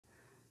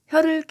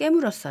혀를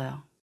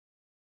깨물었어요.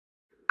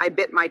 I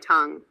bit my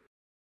tongue.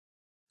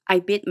 I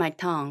bit my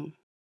tongue.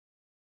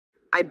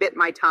 I bit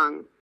my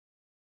tongue.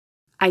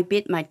 I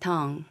bit my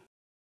tongue.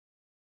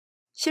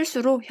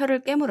 실수로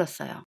혀를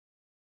깨물었어요.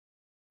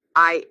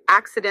 I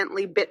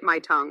accidentally bit my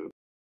tongue.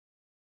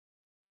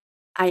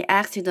 I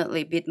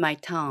accidentally bit my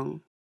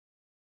tongue.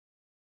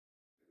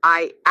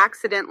 I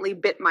accidentally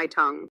bit my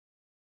tongue.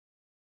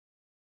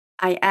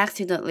 I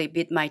accidentally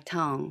bit my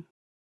tongue.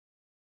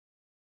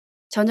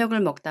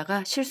 저녁을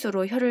먹다가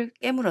실수로 혀를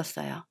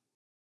깨물었어요.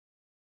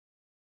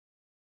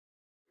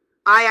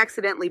 I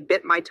accidentally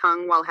bit my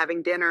tongue while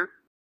having dinner.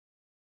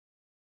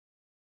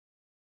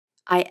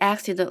 I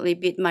accidentally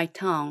bit my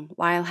tongue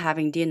while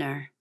having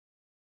dinner.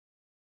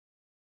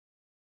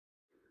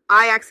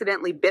 I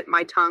accidentally bit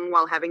my tongue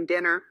while having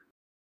dinner.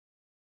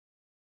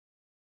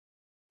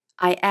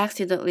 I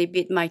accidentally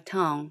bit my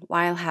tongue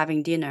while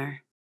having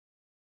dinner.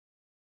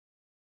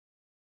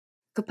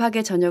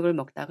 급하게 저녁을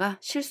먹다가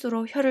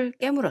실수로 혀를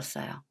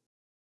깨물었어요.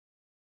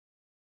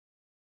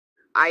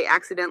 I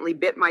accidentally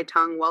bit my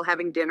tongue while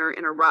having dinner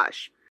in a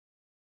rush.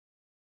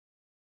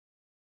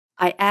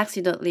 I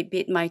accidentally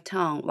bit my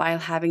tongue while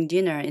having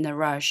dinner in a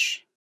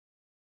rush.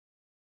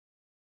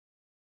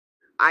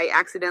 I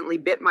accidentally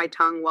bit my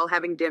tongue while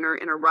having dinner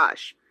in a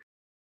rush.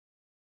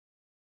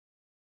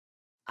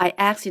 I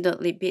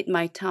accidentally bit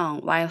my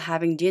tongue while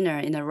having dinner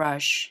in a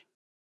rush.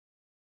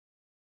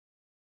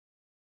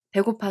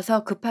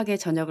 배고파서 급하게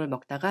저녁을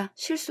먹다가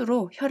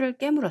실수로 혀를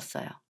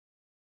깨물었어요.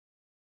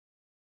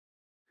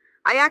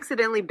 I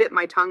accidentally bit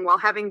my tongue while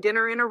having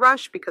dinner in a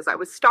rush because I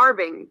was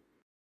starving.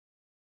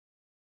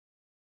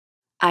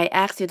 I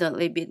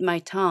accidentally bit my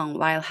tongue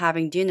while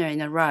having dinner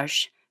in a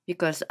rush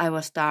because I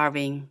was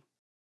starving.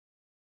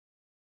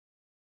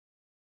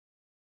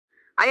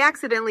 I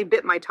accidentally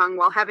bit my tongue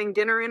while having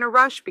dinner in a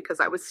rush because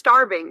I was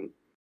starving.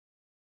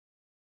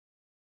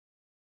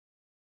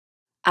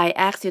 I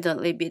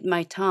accidentally bit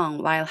my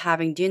tongue while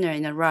having dinner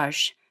in a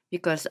rush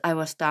because I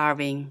was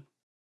starving.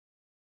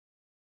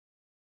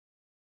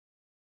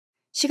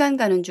 시간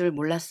가는 줄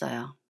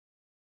몰랐어요.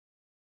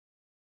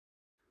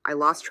 I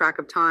lost track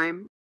of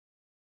time.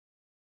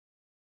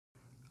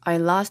 I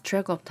lost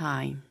track of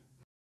time.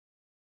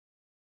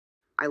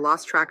 I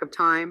lost track of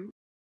time.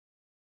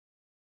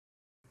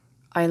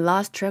 I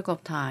lost track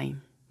of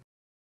time.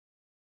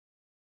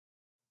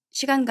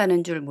 시간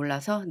가는 줄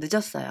몰라서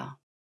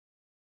늦었어요.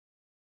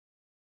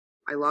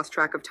 I lost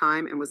track of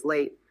time and was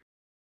late.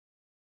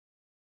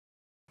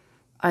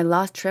 I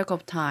lost track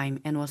of time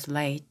and was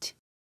late.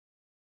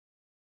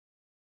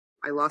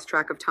 I lost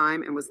track of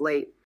time and was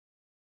late.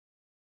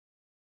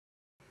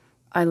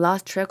 I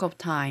lost track of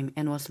time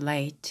and was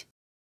late.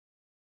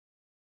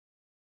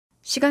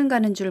 시간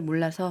가는 줄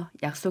몰라서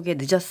약속에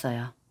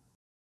늦었어요.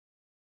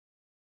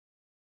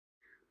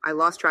 I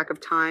lost track of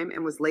time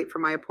and was late for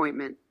my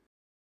appointment.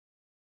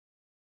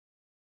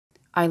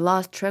 I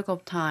lost track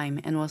of time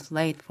and was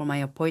late for my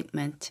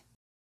appointment.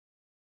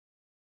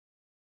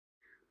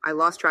 I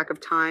lost track of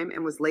time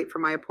and was late for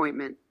my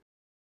appointment.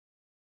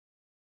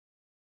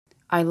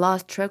 I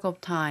lost track of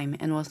time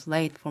and was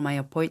late for my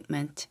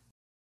appointment.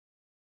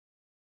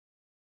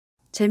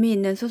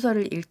 재미있는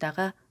소설을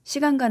읽다가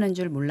시간 가는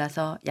줄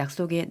몰라서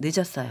약속에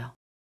늦었어요.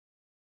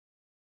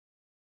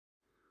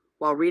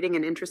 While reading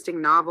an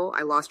interesting novel,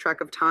 I lost track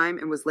of time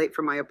and was late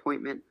for my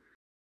appointment.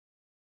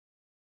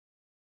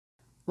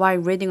 While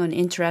reading an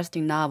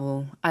interesting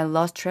novel, I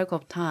lost track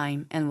of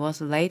time and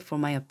was late for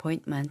my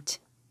appointment.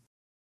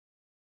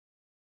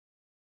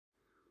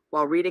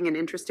 While reading an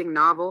interesting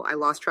novel, I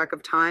lost track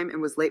of time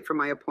and was late for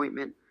my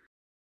appointment.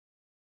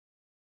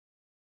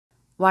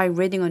 While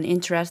reading an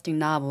interesting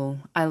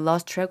novel, I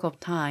lost track of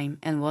time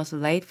and was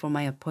late for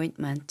my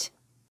appointment.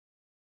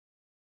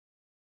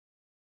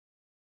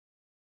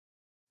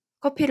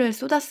 커피를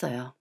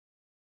쏟았어요.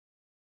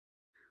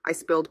 I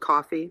spilled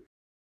coffee.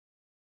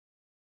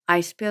 I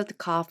spilled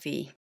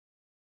coffee.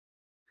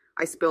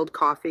 I spilled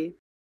coffee.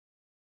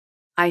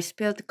 I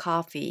spilled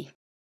coffee.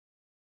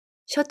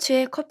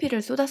 셔츠에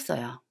커피를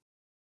쏟았어요.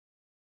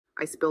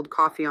 I spilled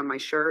coffee on my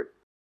shirt.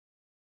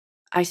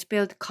 I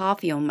spilled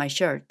coffee on my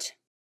shirt.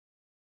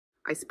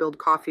 I spilled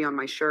coffee on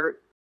my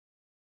shirt.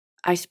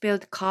 I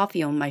spilled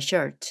coffee on my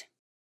shirt.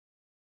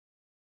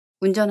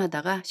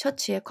 운전하다가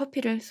셔츠에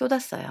커피를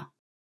쏟았어요.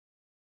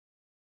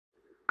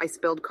 I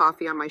spilled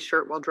coffee on my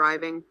shirt while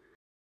driving.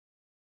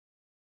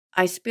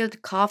 I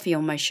spilled coffee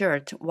on my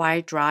shirt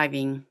while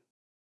driving.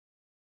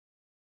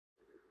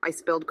 I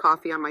spilled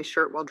coffee on my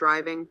shirt while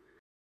driving.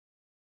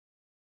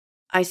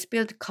 I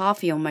spilled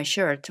coffee on my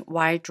shirt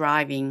while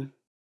driving.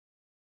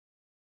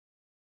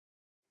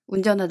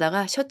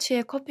 운전하다가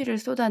셔츠에 커피를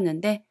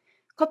쏟았는데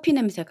커피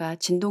냄새가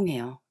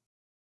진동해요.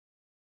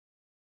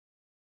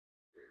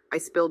 I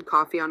spilled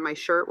coffee on my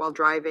shirt while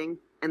driving,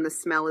 and the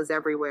smell is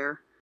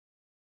everywhere.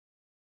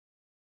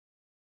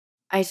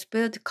 I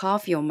spilled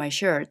coffee on my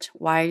shirt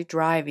while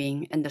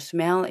driving, and the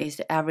smell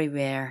is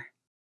everywhere.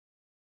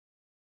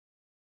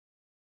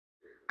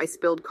 I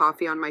spilled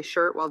coffee on my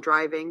shirt while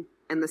driving,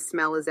 and the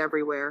smell is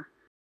everywhere.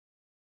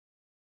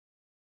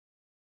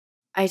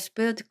 I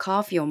spilled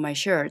coffee on my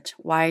shirt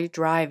while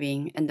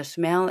driving and the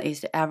smell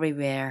is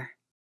everywhere.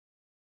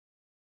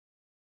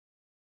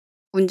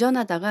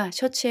 운전하다가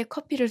셔츠에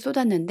커피를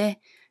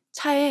쏟았는데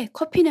차에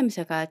커피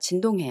냄새가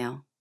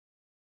진동해요.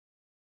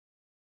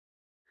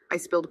 I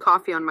spilled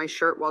coffee on my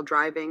shirt while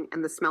driving,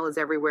 and the smell is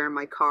everywhere in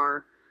my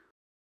car.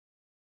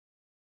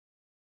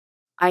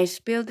 I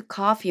spilled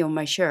coffee on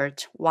my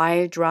shirt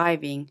while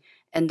driving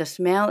and the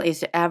smell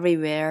is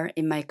everywhere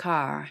in my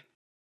car.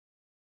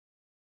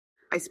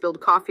 I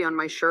spilled coffee on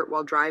my shirt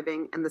while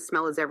driving, and the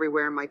smell is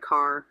everywhere in my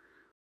car.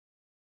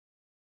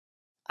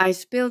 I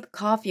spilled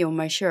coffee on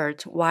my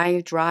shirt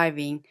while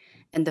driving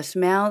and the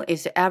smell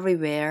is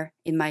everywhere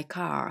in my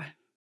car.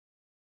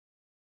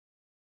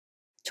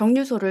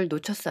 정류소를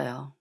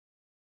놓쳤어요.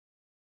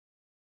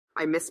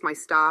 I missed my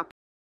stop.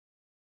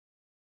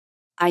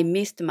 I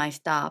missed my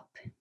stop.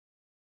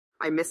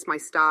 I missed my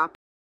stop.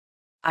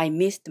 I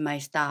missed my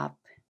stop.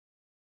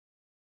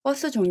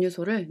 버스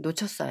정류소를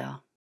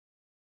놓쳤어요.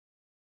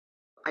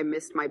 I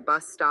missed my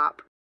bus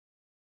stop.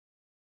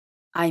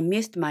 I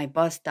missed my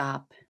bus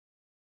stop.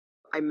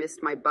 I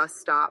missed my bus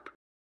stop.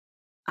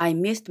 I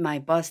missed my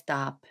bus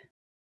stop.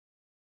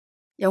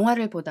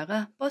 영화를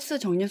보다가 버스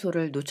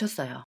정류소를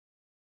놓쳤어요.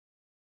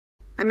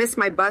 I missed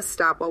my bus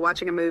stop while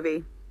watching a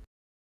movie.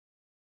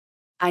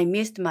 I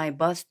missed my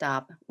bus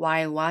stop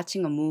while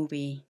watching a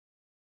movie.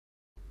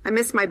 I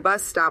missed my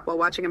bus stop while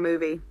watching a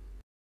movie.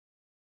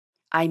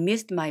 I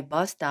missed my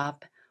bus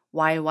stop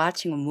while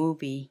watching a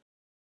movie.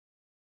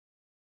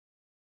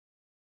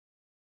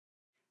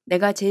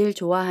 내가 제일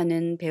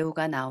좋아하는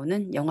배우가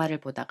나오는 영화를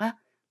보다가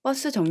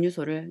버스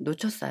정류소를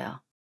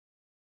놓쳤어요.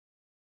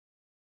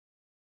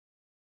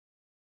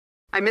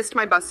 I missed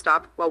my bus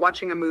stop while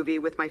watching a movie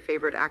with my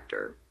favorite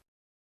actor.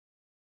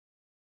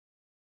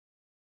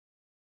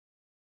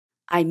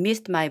 I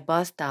missed my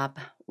bus stop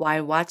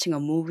while watching a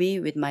movie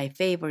with my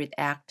favorite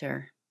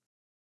actor.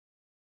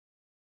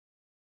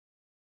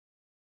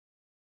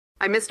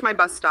 I missed my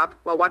bus stop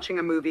while watching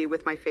a movie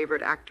with my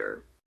favorite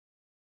actor.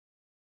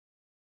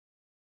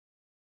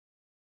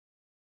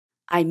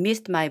 I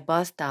missed my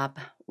bus stop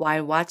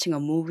while watching a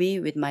movie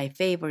with my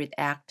favorite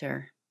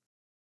actor.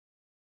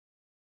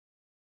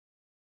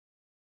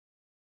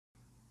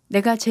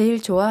 내가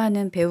제일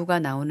좋아하는 배우가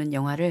나오는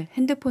영화를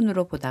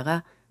핸드폰으로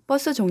보다가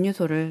버스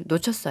정류소를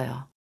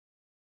놓쳤어요.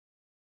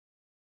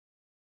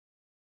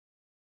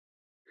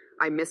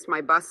 I missed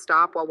my bus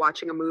stop while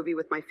watching a movie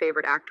with my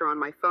favorite actor on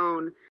my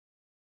phone.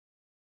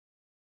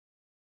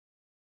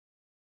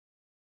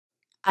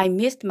 I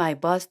missed my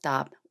bus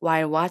stop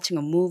while watching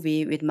a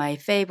movie with my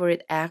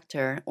favorite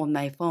actor on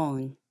my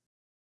phone.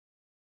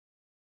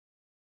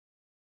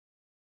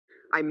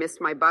 I missed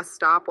my bus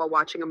stop while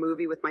watching a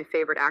movie with my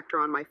favorite actor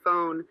on my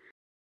phone.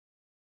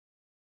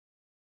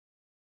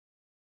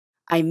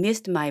 I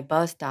missed my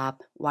bus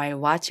stop while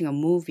watching a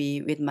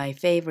movie with my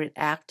favorite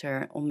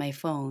actor on my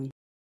phone.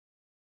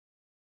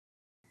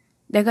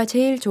 내가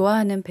제일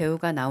좋아하는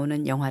배우가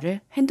나오는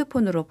영화를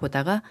핸드폰으로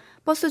보다가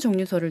버스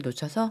정류소를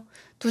놓쳐서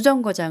두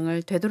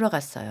정거장을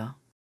되돌아갔어요.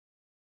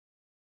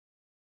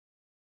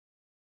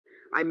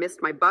 I missed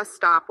my bus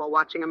stop while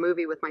watching a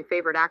movie with my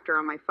favorite actor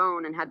on my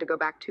phone and had to go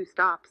back 2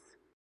 stops.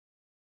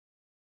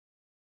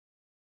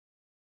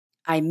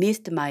 I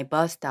missed my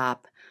bus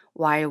stop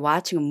while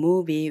watching a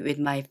movie with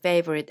my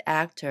favorite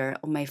actor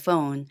on my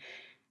phone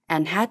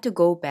and had to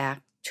go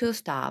back 2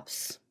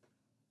 stops.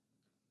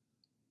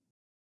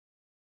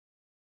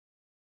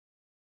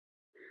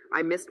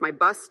 I missed my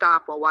bus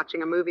stop while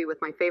watching a movie with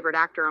my favorite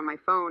actor on my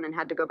phone and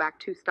had to go back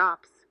 2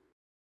 stops.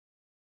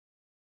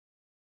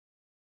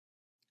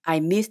 I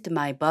missed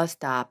my bus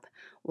stop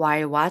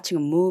while watching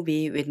a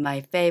movie with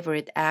my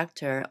favorite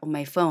actor on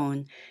my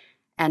phone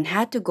and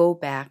had to go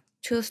back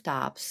 2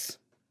 stops.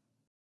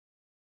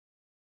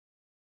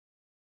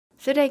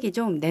 쓰레기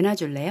좀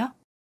내놔줄래요?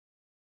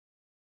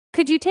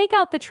 Could you take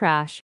out the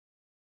trash?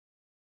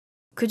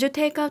 Could you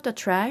take out the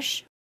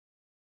trash?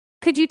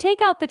 Could you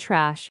take out the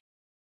trash?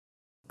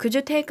 Could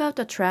you take out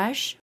the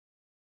trash?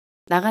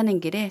 나가는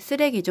길에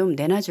쓰레기 좀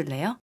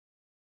내놔줄래요?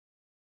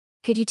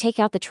 Could you take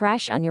out the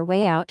trash on your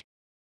way out?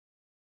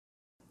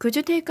 Could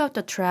you take out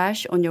the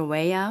trash on your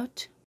way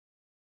out?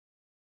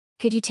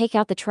 Could you take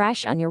out the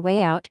trash on your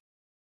way out?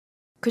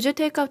 Could you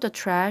take out the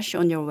trash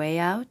on your way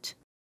out?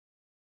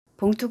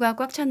 봉투가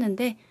꽉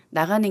찼는데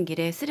나가는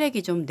길에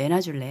쓰레기 좀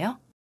내놔줄래요?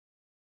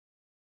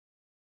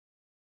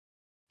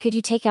 Could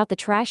you take out the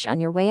trash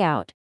on your way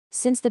out,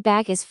 since the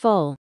bag is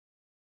full?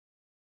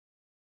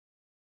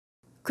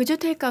 Could you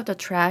take out the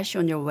trash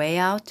on your way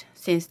out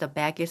since the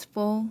bag is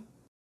full?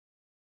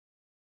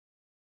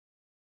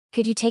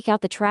 Could you take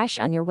out the trash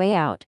on your way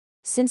out,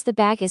 since the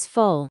bag is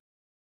full?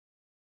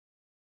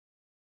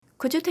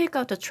 Could you take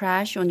out the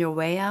trash on your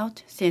way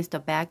out since the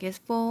bag is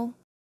full?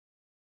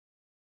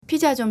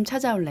 피자 좀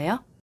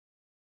찾아올래요?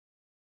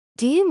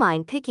 Do you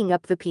mind picking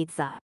up the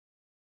pizza?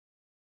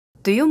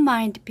 Do you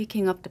mind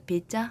picking up the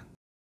pizza?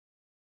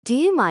 Do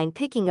you mind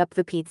picking up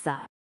the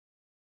pizza?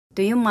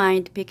 Do you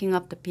mind picking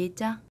up the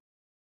pizza?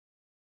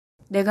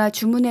 내가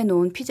주문해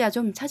놓은 피자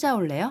좀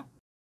찾아올래요?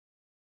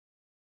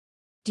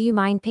 Do you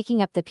mind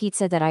picking up the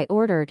pizza that I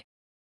ordered?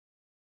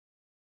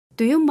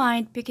 Do you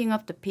mind picking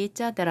up the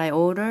pizza that I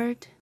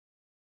ordered?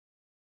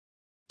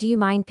 Do you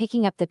mind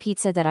picking up the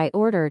pizza that I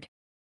ordered?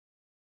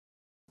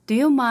 Do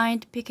you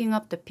mind picking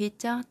up the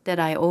pizza that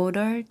I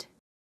ordered?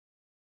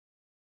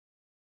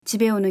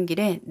 집에 오는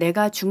길에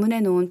내가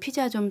주문해 놓은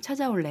피자 좀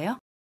찾아올래요?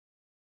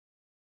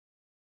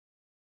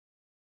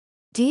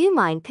 Do you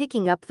mind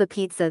picking up the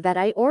pizza that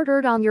I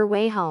ordered on your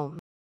way home?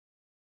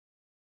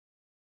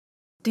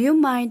 Do you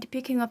mind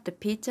picking up the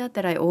pizza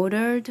that I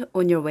ordered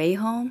on your way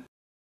home?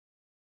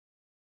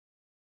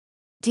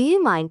 Do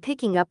you mind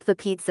picking up the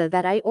pizza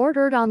that I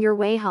ordered on your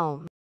way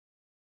home?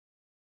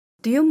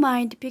 Do you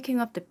mind picking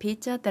up the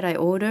pizza that I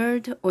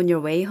ordered on your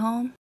way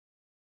home?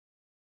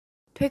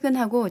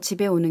 퇴근하고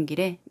집에 오는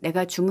길에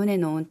내가 주문해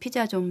놓은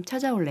피자 좀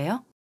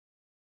찾아올래요?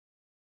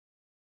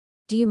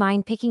 Do you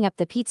mind picking up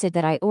the pizza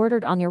that I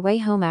ordered on your way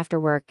home after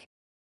work?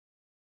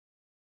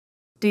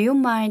 Do you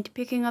mind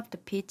picking up the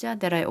pizza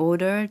that I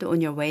ordered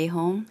on your way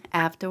home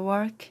after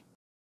work?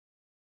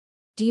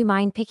 Do you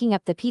mind picking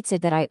up the pizza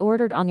that I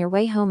ordered on your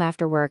way home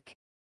after work?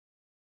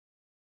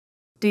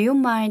 Do you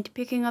mind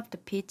picking up the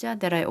pizza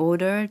that I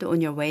ordered on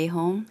your way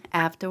home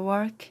after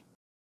work?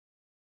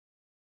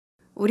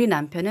 우리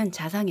남편은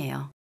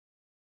자상해요.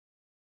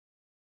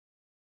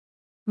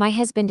 My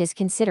husband is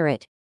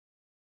considerate.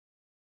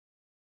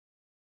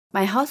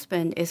 My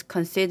husband is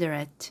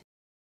considerate.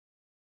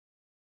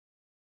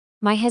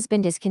 My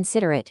husband is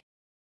considerate.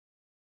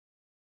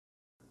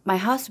 My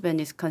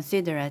husband is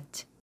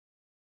considerate.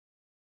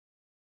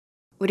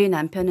 우리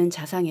남편은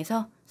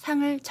자상해서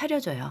상을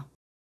차려줘요.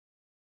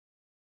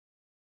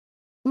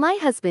 My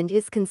husband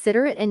is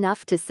considerate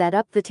enough to set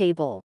up the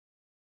table.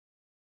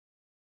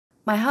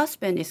 My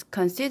husband is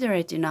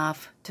considerate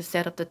enough to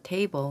set up the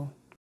table.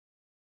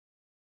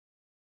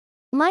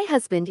 My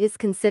husband is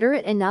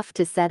considerate enough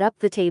to set up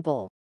the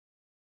table.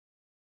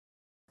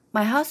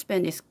 My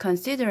husband is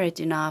considerate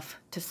enough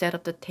to set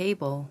up the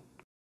table.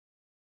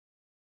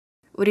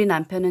 우리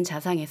남편은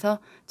자상해서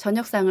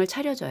저녁상을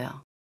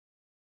차려줘요.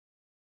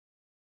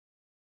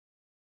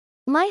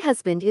 My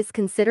husband is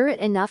considerate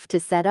enough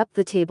to set up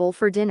the table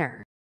for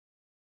dinner.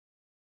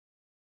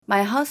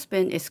 My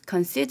husband is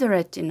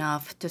considerate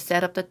enough to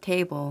set up the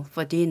table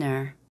for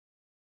dinner.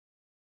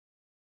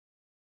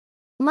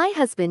 My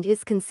husband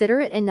is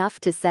considerate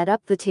enough to set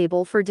up the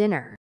table for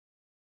dinner.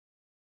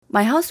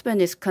 My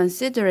husband is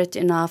considerate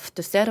enough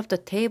to set up the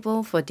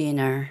table for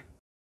dinner.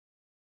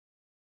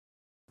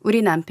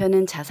 우리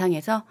남편은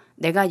자상해서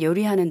내가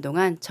요리하는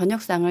동안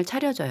저녁상을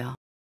차려줘요.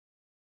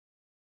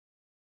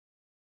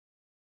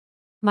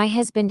 My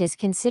husband is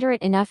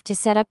considerate enough to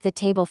set up the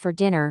table for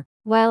dinner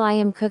while I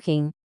am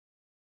cooking.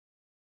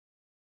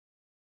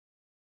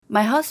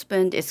 My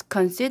husband is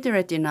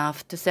considerate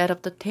enough to set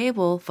up the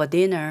table for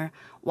dinner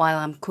while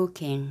I'm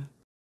cooking.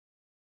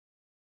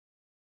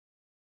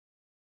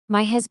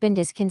 My husband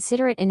is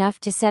considerate enough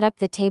to set up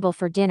the table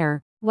for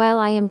dinner while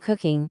I am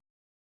cooking.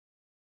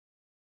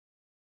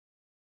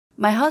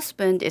 My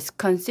husband is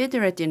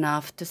considerate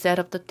enough to set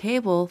up the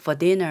table for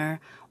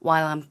dinner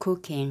while I'm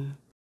cooking.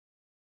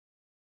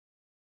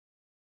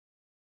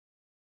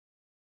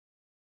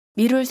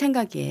 미룰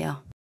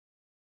생각이에요.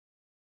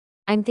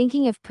 I'm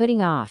thinking of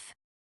putting off.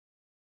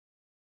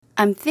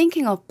 I'm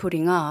thinking of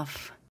putting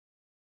off.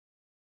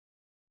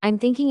 I'm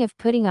thinking of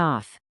putting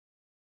off.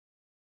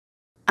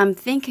 I'm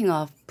thinking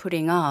of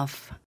putting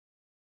off.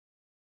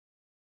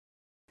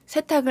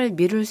 세탁을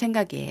미룰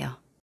생각이에요.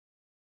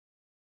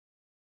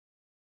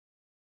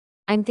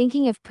 I'm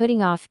thinking of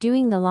putting off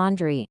doing the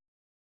laundry.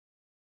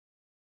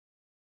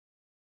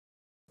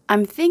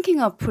 I'm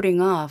thinking of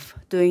putting off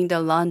doing the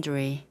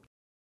laundry.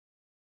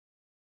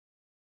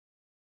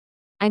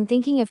 I'm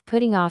thinking of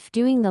putting off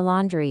doing the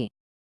laundry.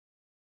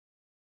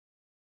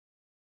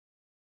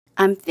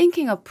 I'm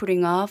thinking of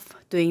putting off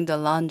doing the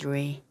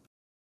laundry.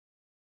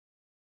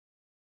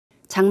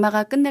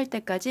 장마가 끝날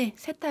때까지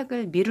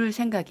세탁을 미룰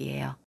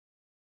생각이에요.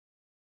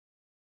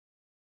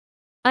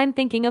 I'm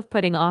thinking of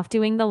putting off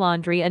doing the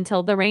laundry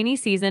until the rainy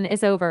season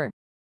is over.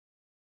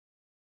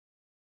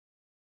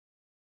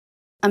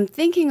 I'm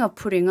thinking of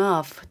putting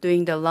off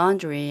doing the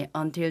laundry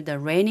until the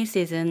rainy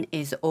season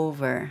is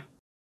over.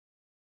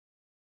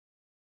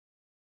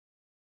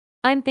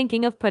 I'm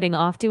thinking of putting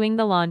off doing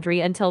the laundry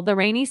until the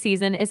rainy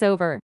season is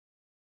over.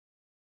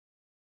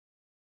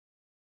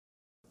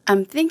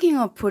 I'm thinking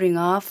of putting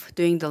off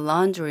doing the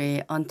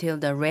laundry until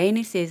the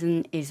rainy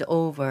season is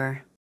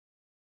over.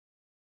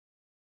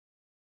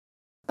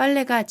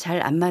 빨래가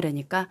잘 안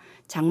마르니까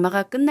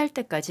장마가 끝날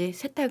때까지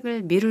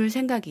세탁을 미룰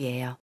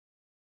생각이에요.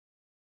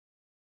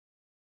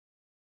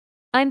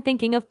 I'm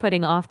thinking of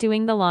putting off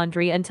doing the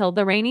laundry until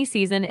the rainy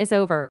season is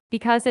over,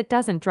 because it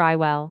doesn't dry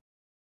well.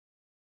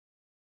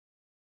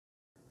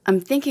 I'm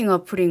thinking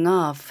of putting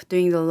off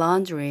doing the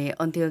laundry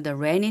until the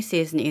rainy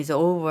season is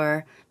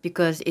over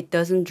because it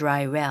doesn't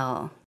dry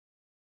well.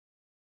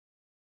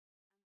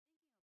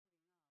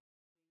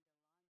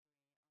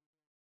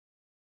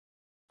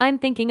 I'm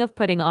thinking of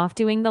putting off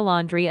doing the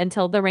laundry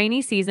until the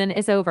rainy season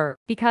is over,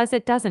 because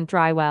it doesn't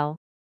dry well.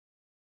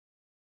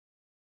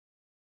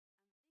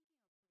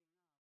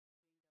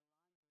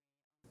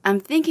 I'm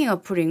thinking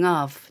of putting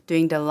off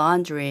doing the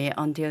laundry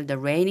until the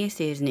rainy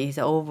season is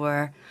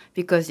over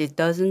because it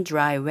doesn't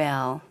dry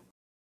well.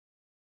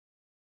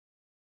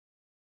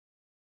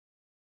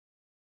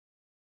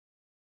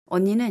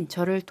 언니는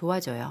저를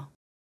도와줘요.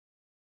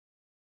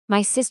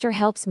 My sister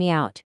helps me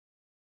out.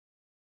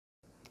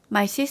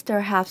 My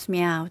sister helps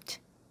me out.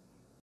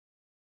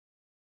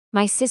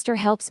 My sister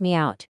helps me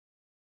out.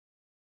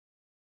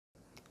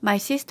 My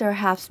sister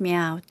helps me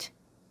out.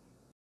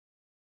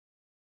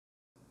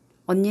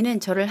 언니는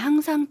저를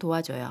항상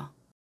도와줘요.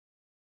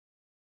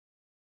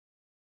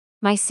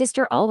 My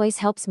sister always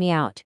helps me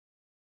out.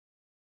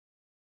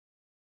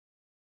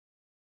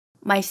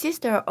 My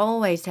sister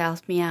always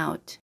helps me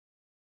out.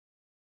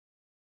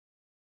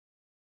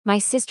 My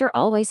sister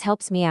always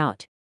helps me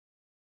out.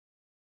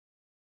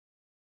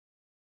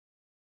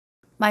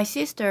 My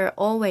sister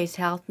always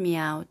helps me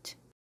out.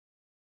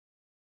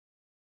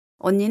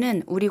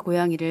 언니는 우리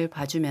고양이를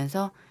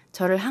봐주면서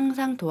저를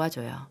항상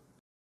도와줘요.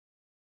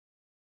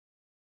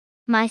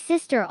 My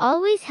sister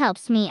always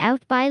helps me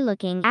out by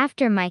looking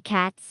after my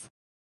cats.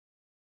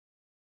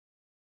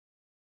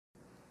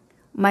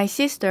 My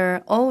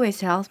sister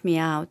always helps me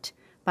out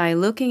by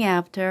looking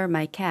after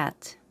my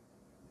cat.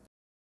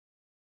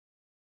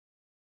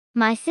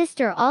 My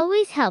sister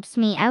always helps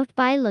me out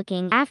by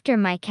looking after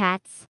my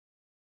cats.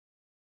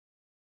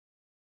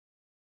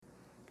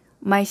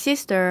 My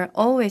sister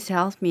always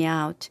helps me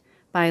out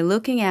by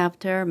looking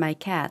after my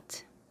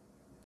cat.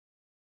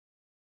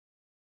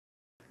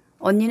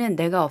 언니는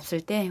내가 없을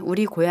때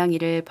우리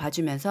고양이를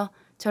봐주면서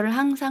저를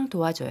항상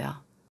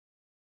도와줘요.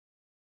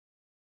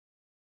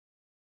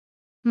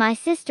 My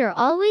sister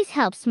always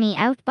helps me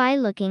out by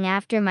looking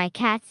after my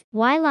cats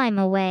while I'm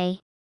away.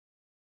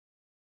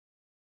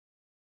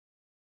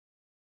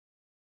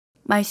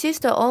 My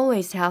sister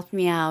always helps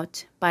me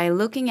out by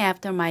looking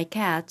after my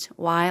cat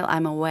while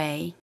I'm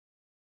away.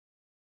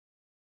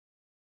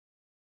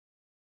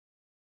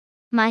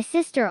 My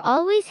sister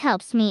always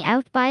helps me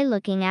out by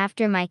looking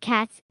after my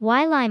cats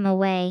while I'm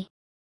away.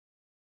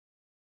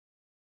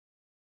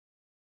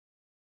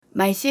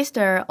 My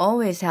sister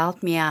always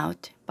helps me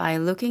out by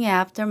looking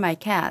after my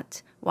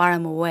cat while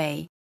I'm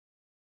away.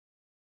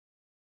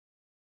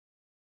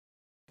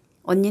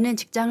 언니는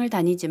직장을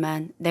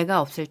다니지만 내가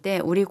없을 때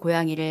우리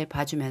고양이를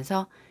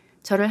봐주면서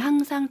저를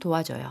항상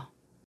도와줘요.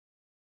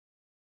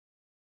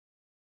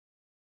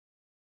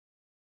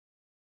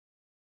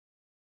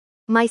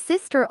 My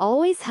sister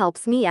always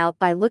helps me out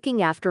by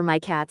looking after my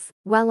cats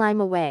while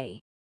I'm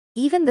away,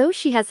 even though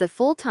she has a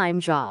full-time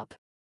job.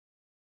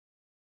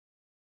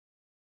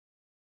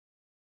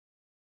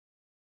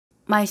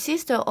 My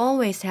sister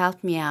always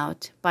helps me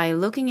out by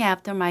looking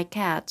after my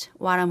cat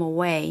while I'm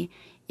away,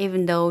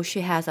 even though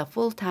she has a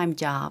full-time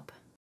job.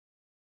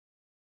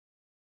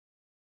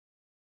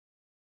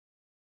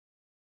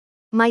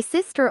 My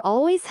sister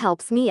always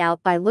helps me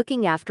out by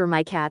looking after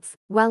my cats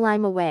while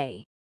I'm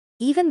away,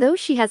 even though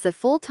she has a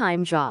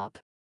full-time job.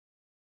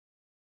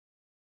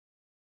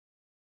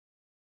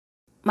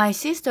 My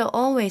sister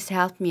always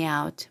helps me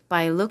out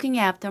by looking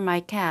after my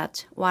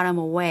cat while I'm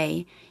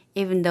away,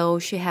 even though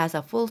she has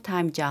a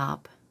full-time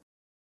job.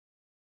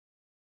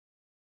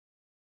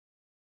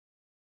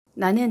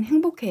 나는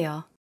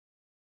행복해요.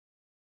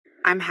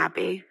 I'm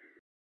happy.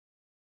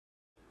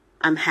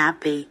 I'm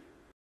happy.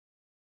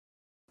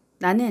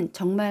 나는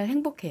정말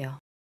행복해요.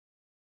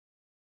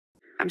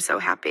 I'm so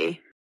happy.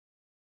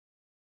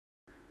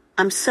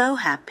 I'm so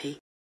happy.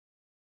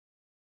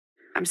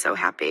 I'm so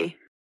happy.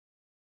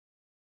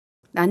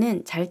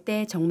 나는 잘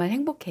때 정말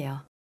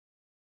행복해요.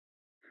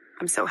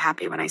 I'm so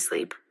happy when I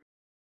sleep.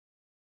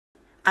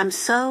 I'm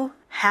so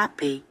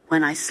happy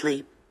when I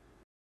sleep.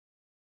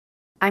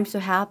 I'm so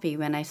happy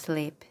when I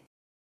sleep.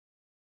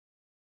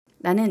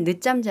 나는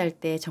늦잠 잘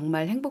때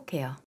정말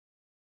행복해요.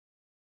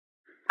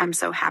 I'm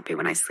so happy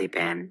when I sleep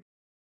in.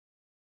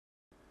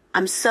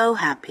 I'm so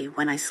happy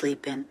when I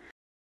sleep in.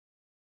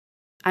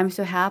 I'm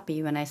so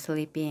happy when I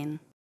sleep in.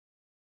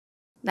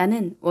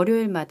 나는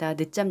월요일마다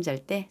늦잠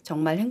잘 때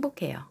정말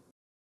행복해요.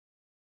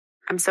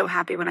 I'm so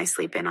happy when I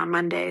sleep in on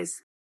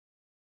Mondays.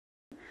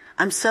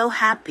 I'm so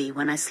happy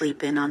when I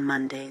sleep in on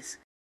Mondays.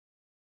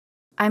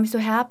 I'm so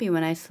happy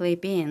when I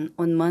sleep in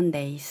on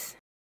Mondays.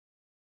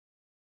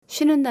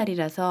 쉬는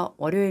날이라서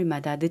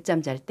월요일마다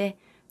늦잠 잘 때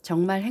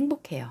정말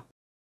행복해요.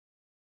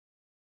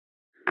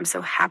 I'm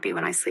so happy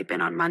when I sleep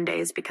in on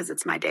Mondays because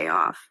it's my day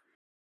off.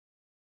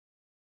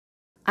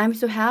 I'm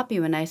so happy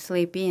when I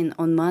sleep in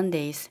on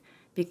Mondays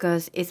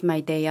because it's my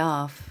day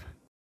off.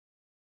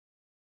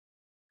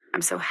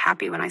 I'm so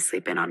happy when I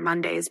sleep in on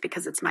Mondays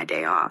because it's my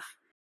day off.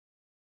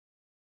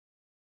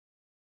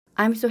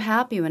 I'm so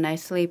happy when I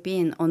sleep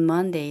in on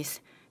Mondays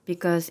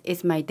because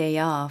it's my day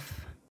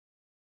off.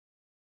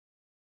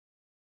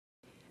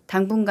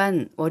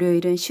 당분간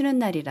월요일은 쉬는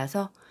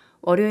날이라서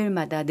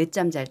월요일마다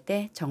늦잠 잘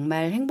때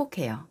정말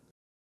행복해요.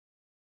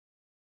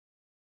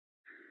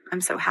 I'm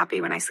so happy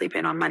when I sleep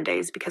in on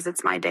Mondays because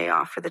it's my day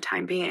off for the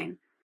time being.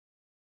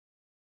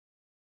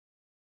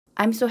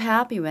 I'm so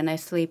happy when I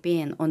sleep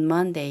in on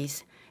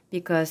Mondays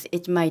because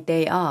it's my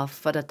day off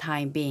for the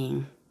time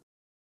being.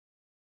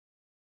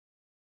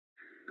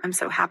 I'm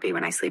so happy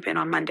when I sleep in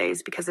on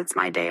Mondays because it's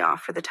my day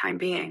off for the time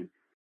being.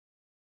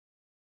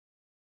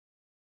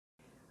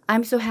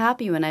 I'm so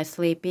happy when I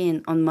sleep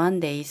in on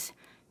Mondays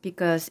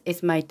because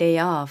it's my day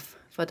off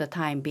for the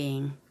time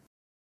being.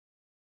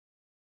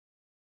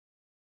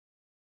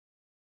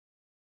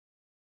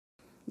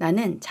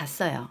 나는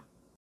잤어요.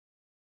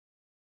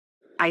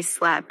 I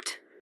slept.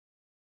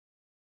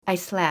 I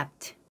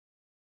slept.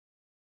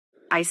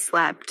 I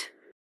slept.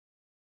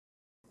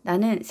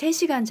 나는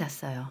 3시간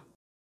잤어요.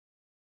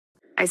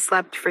 I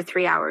slept for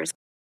 3 hours.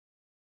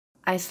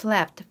 I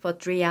slept for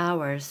 3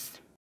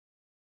 hours.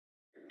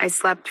 I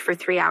slept for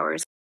 3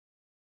 hours.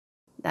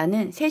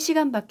 나는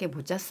 3시간밖에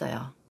못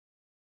잤어요.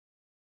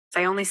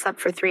 I only slept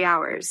for 3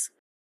 hours.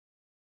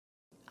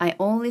 I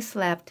only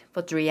slept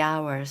for 3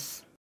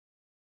 hours.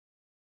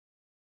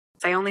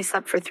 I only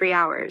slept for 3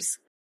 hours.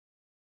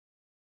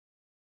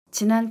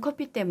 진한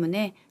커피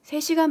때문에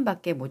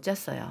 3시간밖에 못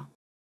잤어요.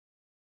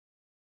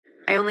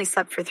 I only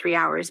slept for 3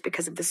 hours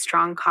because of the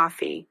strong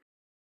coffee.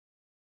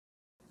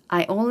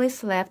 I only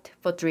slept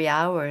for 3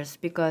 hours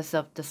because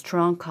of the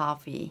strong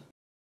coffee.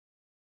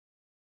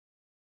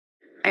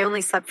 I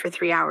only slept for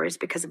 3 hours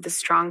because of the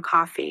strong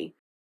coffee.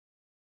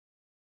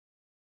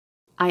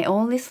 I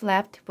only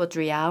slept for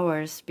 3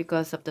 hours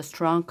because of the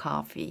strong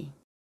coffee.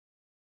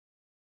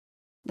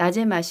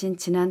 낮에 마신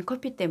진한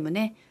커피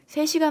때문에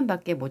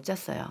 3시간밖에 못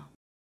잤어요.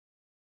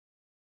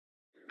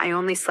 I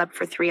only slept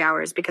for 3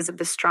 hours because of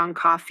the strong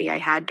coffee I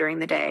had during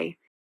the day.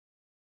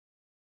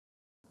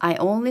 I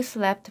only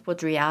slept for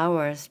 3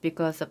 hours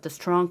because of the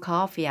strong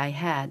coffee I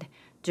had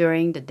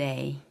during the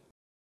day.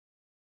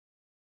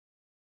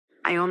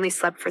 I only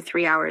slept for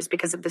 3 hours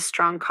because of the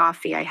strong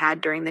coffee I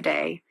had during the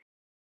day.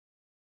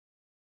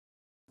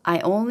 I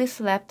only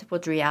slept for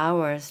 3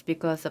 hours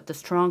because of the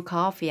strong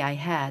coffee I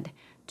had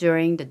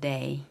during the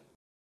day.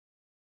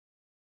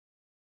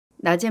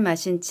 낮에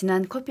마신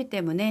진한 커피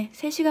때문에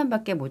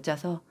 3시간밖에 못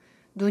자서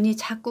눈이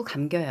자꾸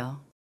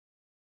감겨요.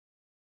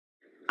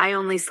 I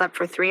only slept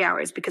for 3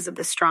 hours because of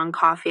the strong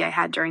coffee I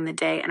had during the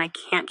day, and I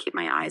can't keep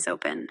my eyes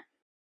open.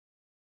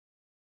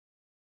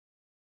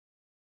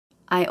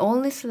 I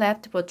only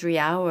slept for 3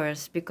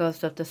 hours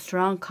because of the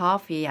strong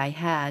coffee I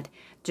had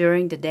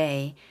during the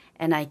day,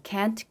 and I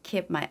can't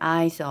keep my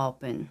eyes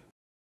open.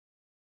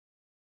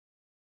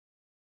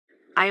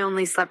 I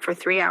only slept for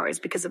 3 hours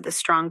because of the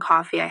strong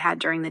coffee I had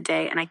during the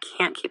day, and I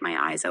can't keep my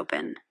eyes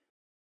open.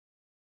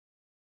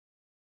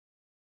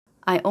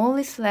 I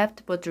only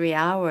slept for 3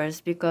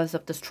 hours because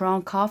of the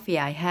strong coffee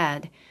I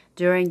had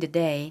during the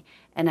day,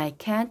 and I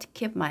can't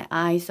keep my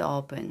eyes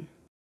open.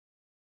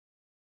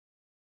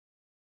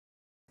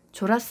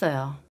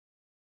 졸았어요.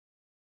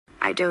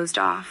 I dozed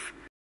off.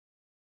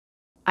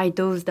 I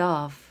dozed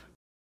off.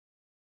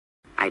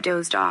 I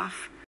dozed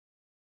off.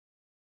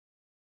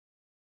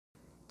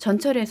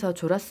 전철에서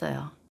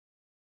졸았어요.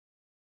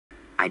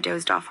 I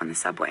dozed off on the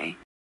subway.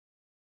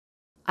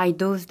 I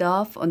dozed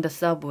off on the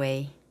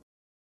subway.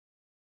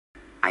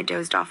 I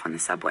dozed off on the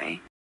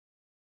subway.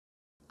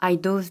 I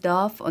dozed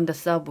off on the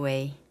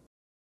subway.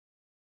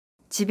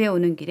 집에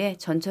오는 길에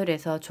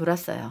전철에서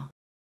졸았어요.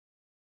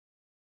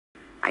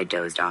 I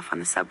dozed off on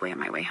the subway on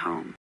my way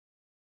home.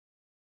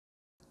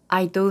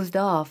 I dozed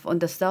off on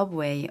the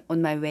subway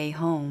on my way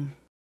home.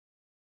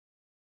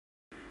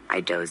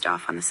 I dozed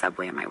off on the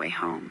subway on my way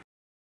home.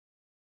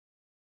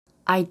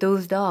 I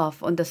dozed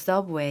off on the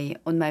subway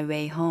on my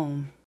way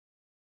home.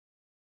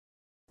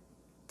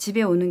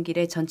 집에 오는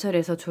길에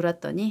전철에서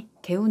졸았더니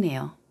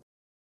개운해요.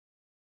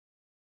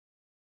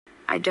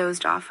 I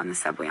dozed off on the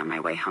subway on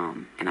my way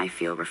home, and I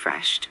feel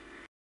refreshed.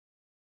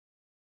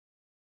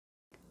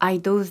 I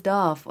dozed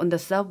off on the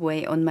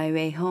subway on my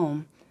way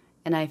home,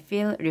 and I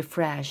feel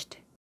refreshed.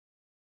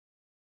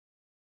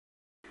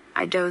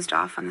 I dozed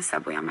off on the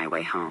subway on my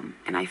way home,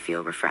 and I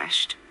feel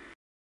refreshed.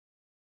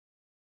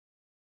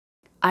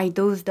 I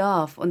dozed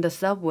off on the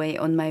subway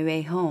on my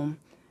way home,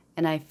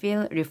 and I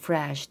feel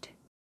refreshed.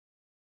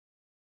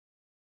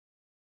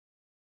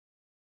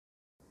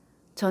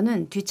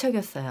 저는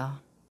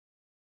뒤척였어요.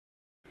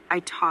 I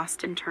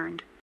tossed and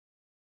turned.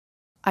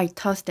 I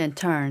tossed and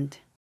turned.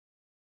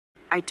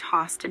 I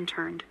tossed and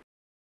turned.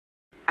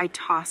 I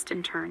tossed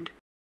and turned.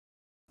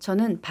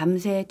 저는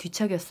밤새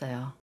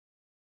뒤척였어요.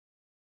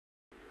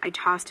 I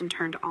tossed and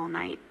turned all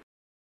night.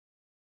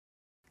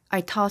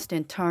 I tossed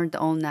and turned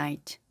all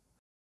night.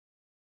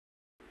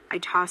 I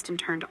tossed and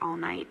turned all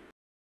night.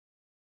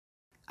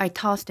 I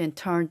tossed and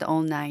turned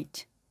all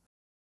night.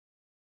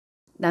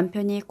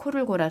 남편이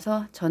코를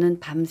골아서 저는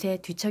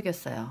밤새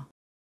뒤척였어요.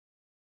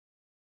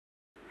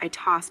 I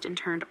tossed and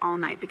turned all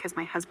night because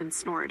my husband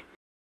snored.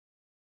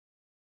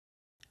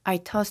 I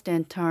tossed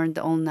and turned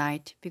all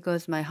night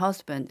because my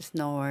husband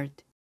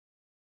snored.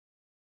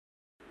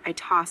 I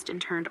tossed and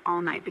turned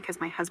all night because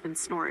my husband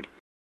snored.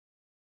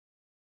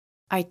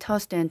 I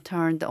tossed and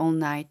turned all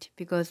night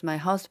because my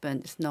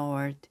husband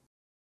snored.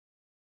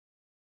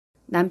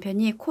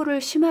 남편이 코를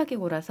심하게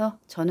골아서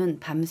저는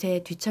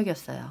밤새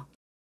뒤척였어요.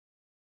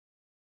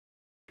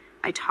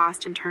 I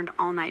tossed and turned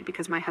all night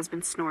because my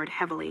husband snored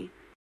heavily.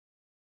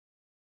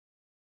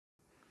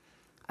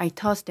 I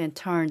tossed and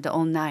turned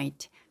all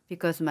night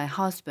because my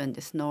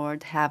husband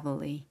snored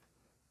heavily.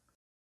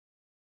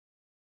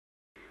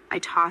 I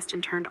tossed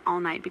and turned all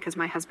night because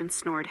my husband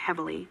snored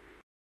heavily.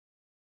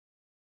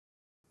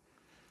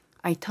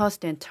 I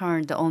tossed and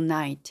turned all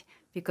night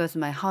because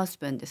my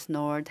husband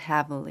snored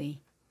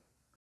heavily.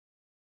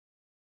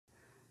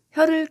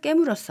 혀를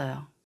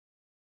깨물었어요.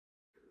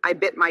 I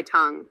bit my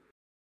tongue.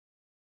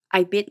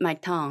 I bit my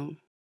tongue.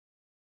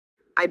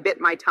 I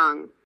bit my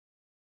tongue.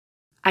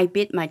 I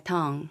bit my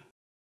tongue.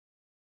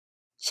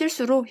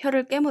 실수로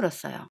혀를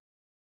깨물었어요.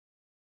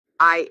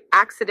 I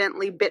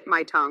accidentally bit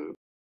my tongue.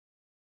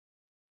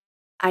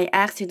 I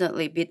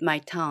accidentally bit my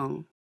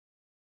tongue.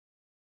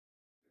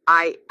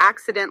 I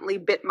accidentally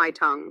bit my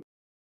tongue.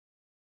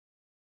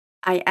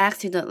 I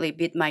accidentally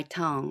bit my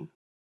tongue.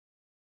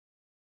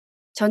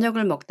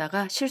 저녁을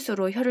먹다가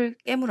실수로 혀를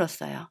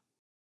깨물었어요.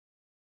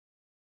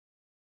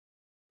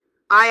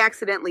 I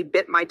accidentally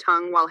bit my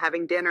tongue while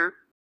having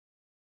dinner.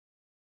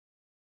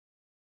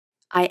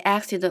 I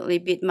accidentally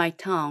bit my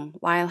tongue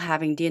while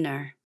having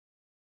dinner.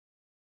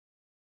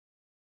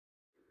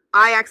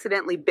 I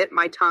accidentally bit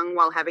my tongue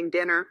while having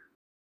dinner.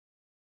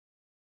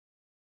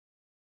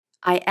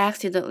 I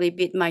accidentally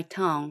bit my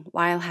tongue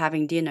while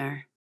having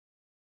dinner.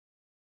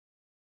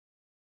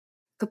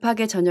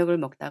 급하게 저녁을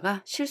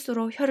먹다가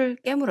실수로 혀를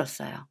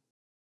깨물었어요.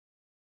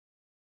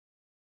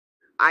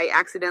 I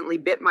accidentally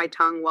bit my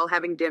tongue while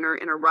having dinner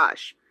in a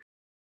rush.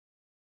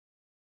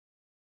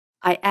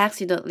 I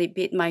accidentally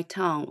bit my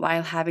tongue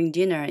while having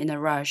dinner in a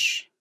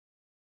rush.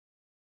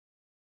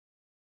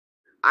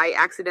 I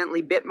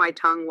accidentally bit my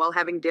tongue while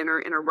having dinner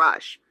in a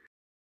rush.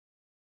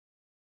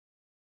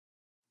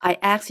 I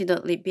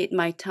accidentally bit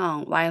my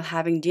tongue while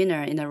having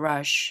dinner in a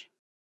rush.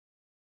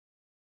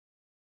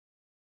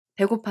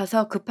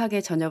 배고파서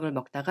급하게 저녁을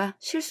먹다가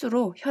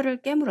실수로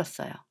혀를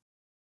깨물었어요.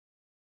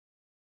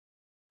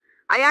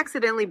 I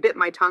accidentally bit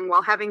my tongue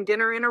while having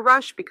dinner in a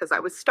rush because I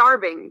was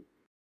starving.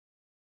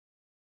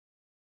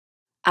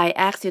 I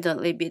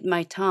accidentally bit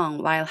my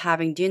tongue while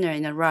having dinner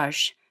in a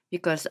rush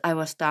because I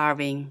was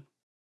starving.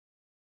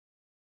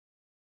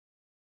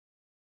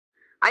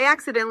 I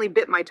accidentally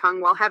bit my tongue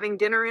while having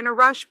dinner in a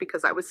rush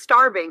because I was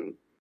starving.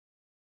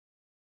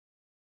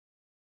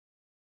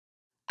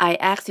 I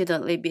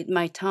accidentally bit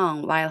my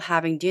tongue while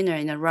having dinner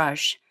in a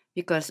rush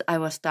because I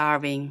was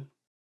starving.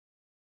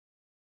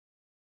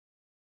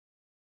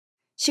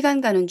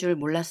 시간 가는 줄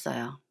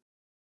몰랐어요.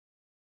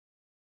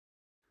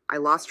 I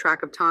lost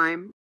track of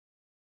time.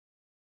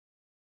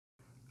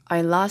 I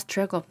lost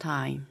track of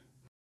time.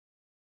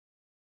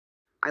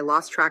 I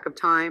lost track of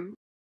time.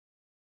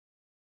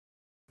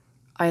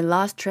 I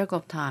lost track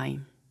of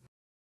time.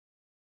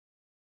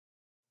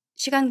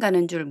 시간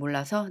가는 줄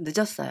몰라서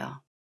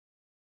늦었어요.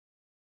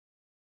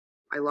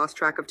 I lost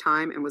track of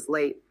time and was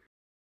late.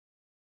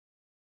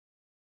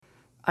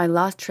 I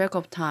lost track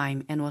of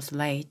time and was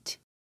late.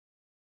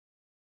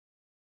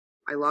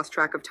 I lost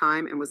track of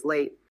time and was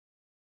late.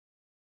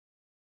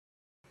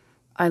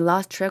 I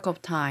lost track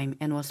of time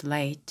and was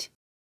late.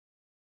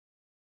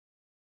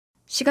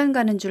 시간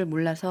가는 줄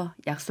몰라서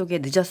약속에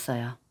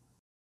늦었어요.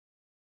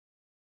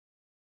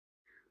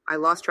 I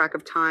lost track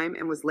of time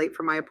and was late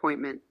for my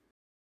appointment.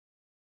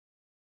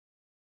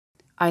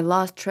 I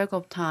lost track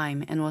of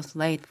time and was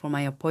late for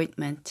my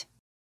appointment.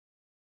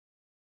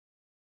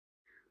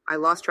 I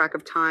lost track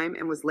of time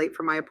and was late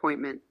for my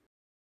appointment.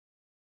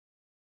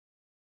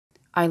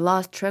 I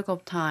lost track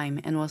of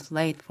time and was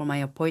late for my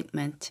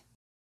appointment.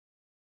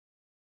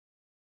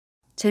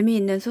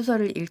 재미있는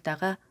소설을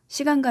읽다가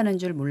시간 가는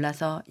줄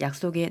몰라서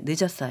약속에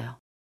늦었어요.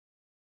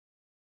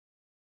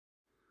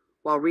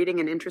 While reading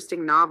an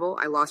interesting novel,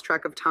 I lost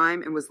track of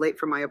time and was late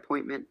for my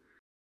appointment.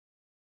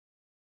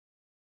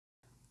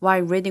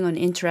 While reading an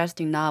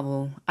interesting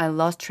novel, I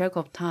lost track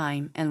of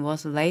time and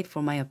was late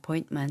for my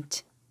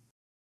appointment.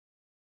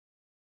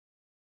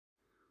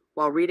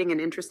 While reading an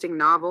interesting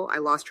novel, I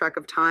lost track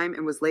of time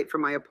and was late for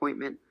my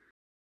appointment.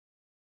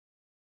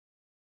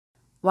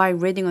 While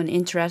reading an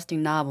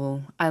interesting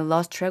novel, I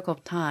lost track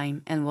of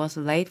time and was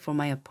late for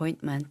my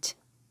appointment.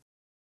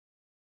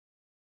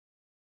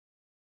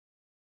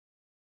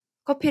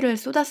 커피를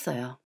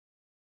쏟았어요.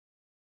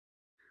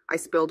 I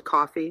spilled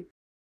coffee.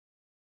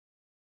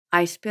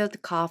 I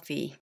spilled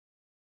coffee.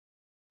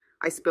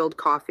 I spilled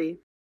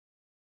coffee.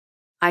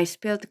 I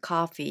spilled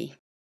coffee.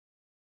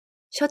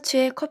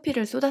 셔츠에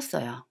커피를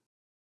쏟았어요.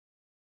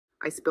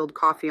 I spilled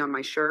coffee on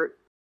my shirt.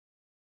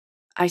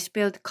 I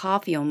spilled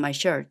coffee on my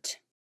shirt.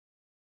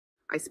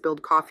 I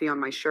spilled coffee on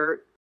my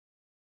shirt.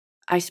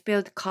 I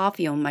spilled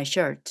coffee on my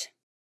shirt.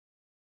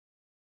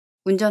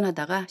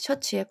 운전하다가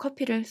셔츠에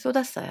커피를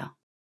쏟았어요.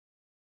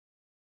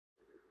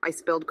 I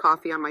spilled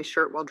coffee on my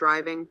shirt while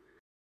driving.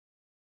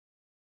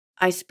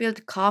 I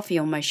spilled coffee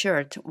on my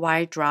shirt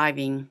while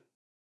driving.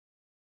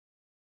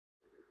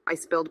 I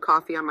spilled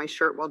coffee on my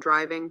shirt while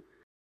driving.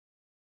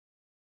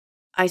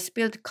 I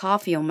spilled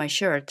coffee on my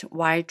shirt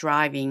while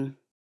driving.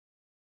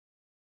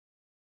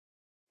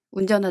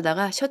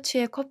 운전하다가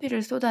셔츠에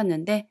커피를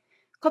쏟았는데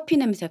커피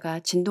냄새가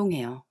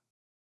진동해요.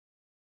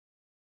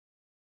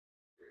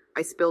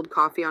 I spilled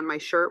coffee on my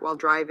shirt while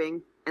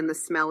driving, and the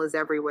smell is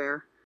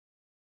everywhere.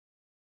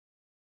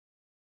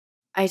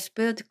 I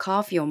spilled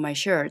coffee on my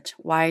shirt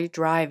while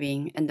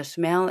driving, and the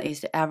smell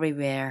is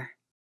everywhere.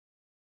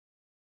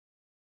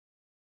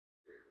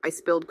 I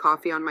spilled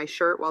coffee on my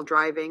shirt while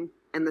driving,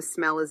 and the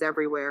smell is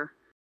everywhere.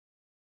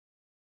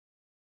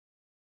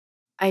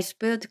 I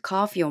spilled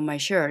coffee on my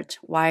shirt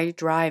while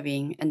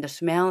driving, and the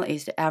smell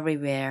is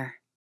everywhere.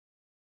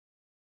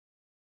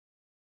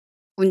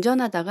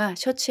 운전하다가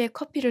셔츠에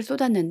커피를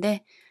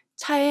쏟았는데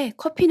차에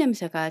커피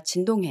냄새가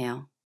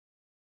진동해요.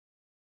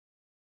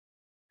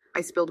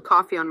 I spilled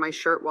coffee on my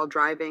shirt while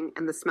driving,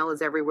 and the smell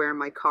is everywhere in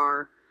my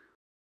car.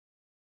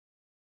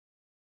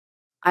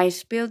 I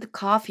spilled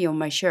coffee on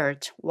my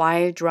shirt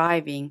while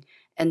driving,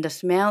 and the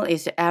smell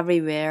is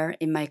everywhere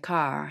in my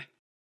car.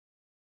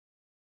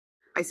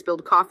 I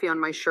spilled coffee on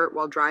my shirt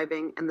while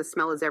driving, and the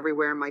smell is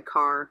everywhere in my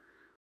car.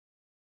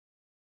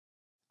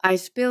 I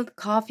spilled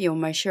coffee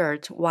on my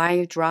shirt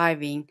while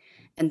driving,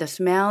 and the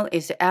smell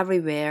is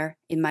everywhere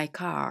in my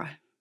car.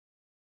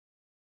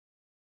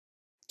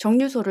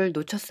 정류소를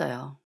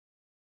놓쳤어요.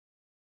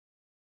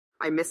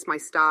 I missed my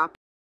stop.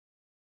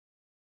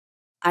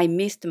 I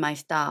missed my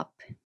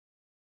stop.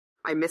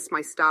 I missed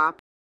my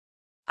stop.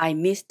 I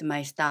missed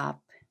my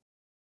stop.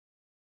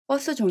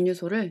 버스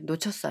정류소를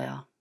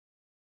놓쳤어요.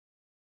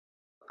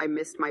 I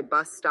missed my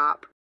bus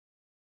stop.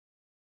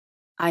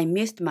 I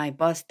missed my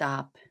bus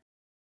stop.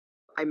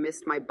 I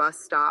missed my bus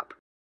stop.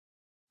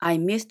 I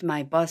missed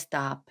my bus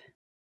stop.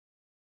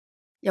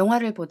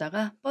 영화를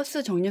보다가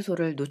버스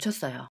정류소를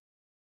놓쳤어요.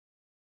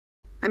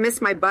 I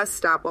missed my bus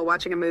stop while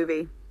watching a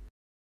movie.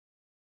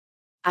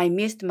 I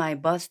missed my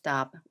bus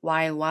stop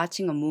while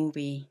watching a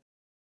movie.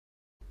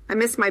 I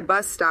missed my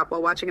bus stop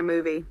while watching a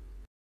movie.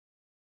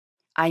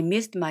 I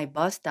missed my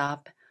bus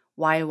stop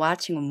while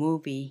watching a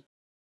movie.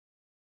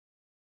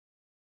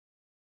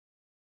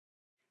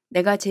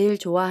 내가 제일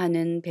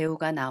좋아하는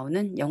배우가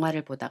나오는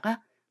영화를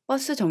보다가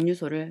버스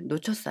정류소를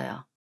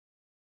놓쳤어요.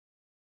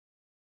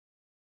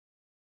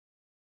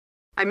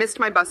 I missed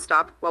my bus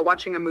stop while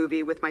watching a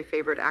movie with my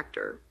favorite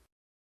actor.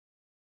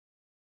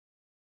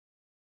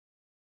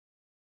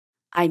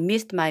 I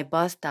missed my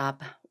bus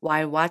stop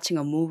while watching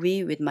a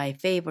movie with my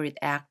favorite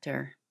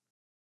actor.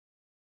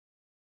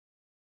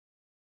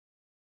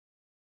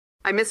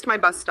 I missed my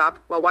bus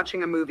stop while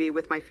watching a movie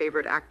with my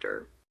favorite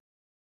actor.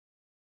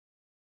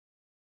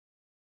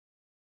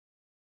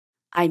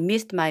 I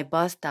missed my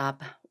bus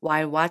stop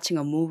while watching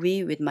a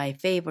movie with my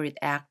favorite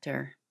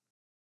actor.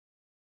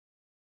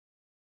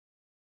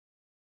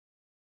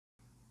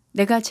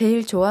 내가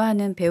제일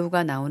좋아하는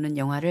배우가 나오는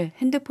영화를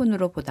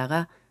핸드폰으로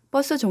보다가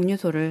버스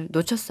정류소를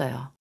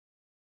놓쳤어요.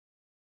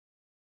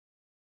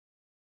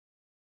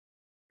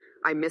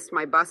 I missed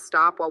my bus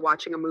stop while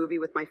watching a movie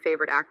with my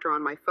favorite actor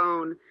on my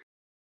phone.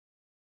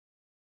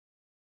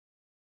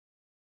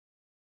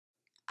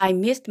 I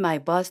missed my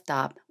bus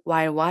stop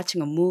while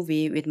watching a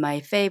movie with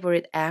my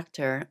favorite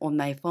actor on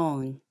my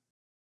phone.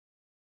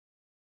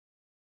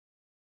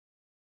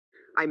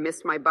 I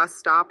missed my bus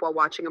stop while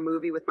watching a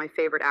movie with my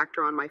favorite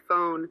actor on my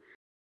phone.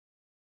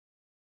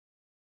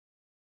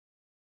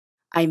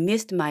 I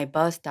missed my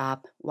bus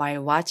stop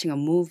while watching a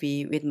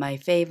movie with my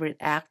favorite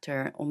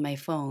actor on my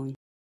phone.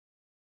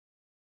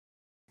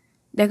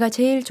 내가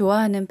제일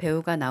좋아하는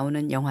배우가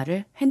나오는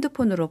영화를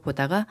핸드폰으로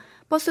보다가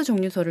버스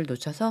정류소를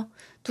놓쳐서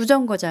두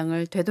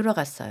정거장을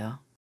되돌아갔어요.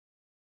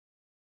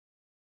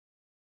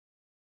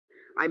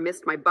 I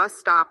missed my bus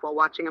stop while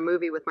watching a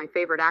movie with my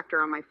favorite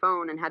actor on my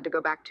phone and had to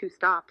go back 2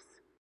 stops.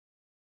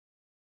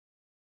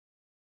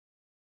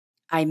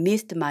 I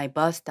missed my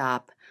bus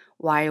stop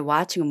while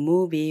watching a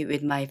movie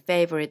with my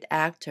favorite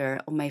actor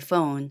on my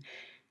phone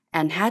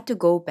and had to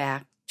go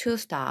back 2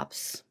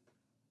 stops.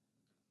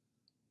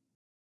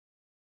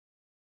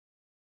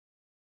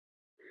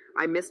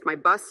 I missed my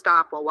bus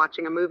stop while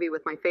watching a movie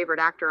with my favorite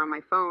actor on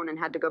my phone and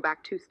had to go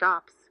back 2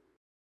 stops.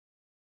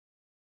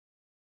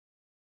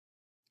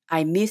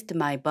 I missed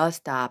my bus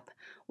stop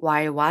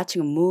while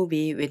watching a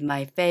movie with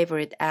my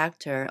favorite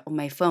actor on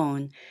my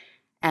phone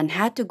and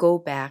had to go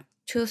back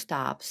 2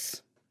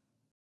 stops.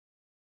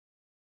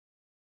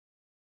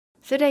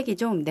 쓰레기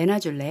좀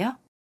내놔줄래요?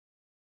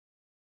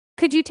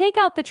 Could you take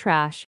out the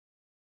trash?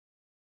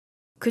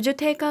 Could you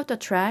take out the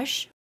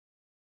trash?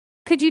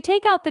 Could you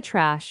take out the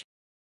trash?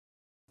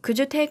 Could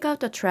you take out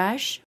the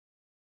trash?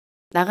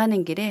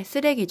 나가는 길에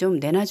쓰레기 좀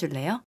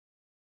내놔줄래요?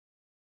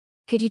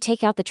 Could you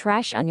take out the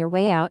trash on your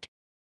way out?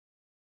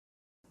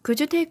 Could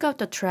you take out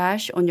the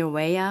trash on your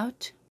way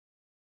out?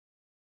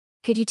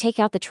 Could you take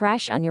out the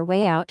trash on your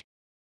way out?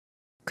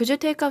 Could you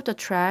take out the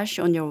trash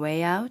on your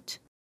way out?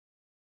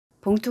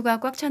 봉투가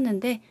꽉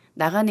찼는데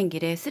나가는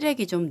길에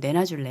쓰레기 좀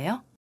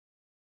내놔줄래요?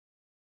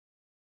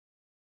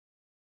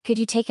 Could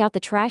you take out the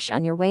trash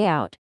on your way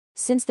out,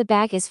 since the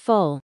bag is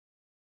full?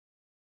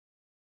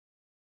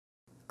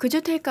 Could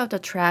you take out the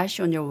trash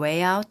on your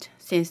way out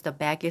since the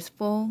bag is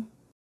full?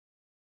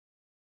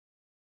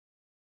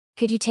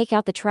 Could you take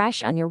out the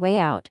trash on your way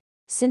out,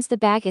 since the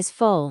bag is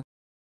full?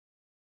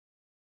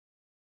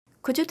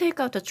 Could you take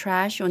out the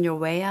trash on your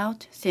way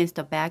out since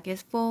the bag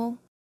is full?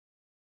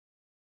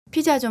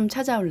 피자 좀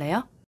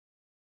찾아올래요?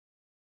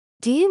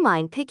 Do you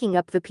mind picking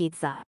up the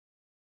pizza?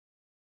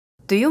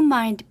 Do you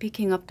mind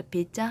picking up the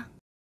pizza?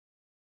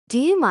 Do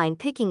you mind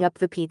picking up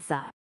the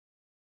pizza?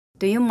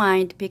 Do you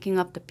mind picking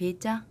up the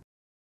pizza?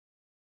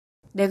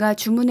 내가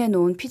주문해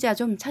놓은 피자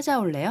좀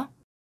찾아올래요?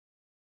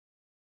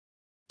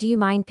 Do you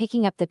mind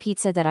picking up the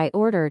pizza that I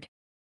ordered?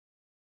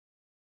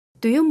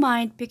 Do you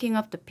mind picking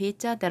up the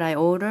pizza that I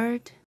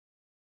ordered?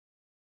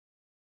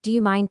 Do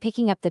you mind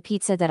picking up the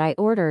pizza that I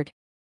ordered?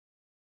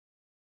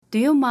 Do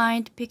you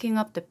mind picking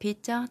up the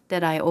pizza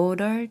that I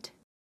ordered?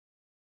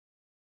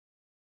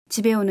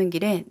 집에 오는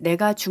길에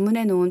내가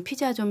주문해 놓은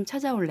피자 좀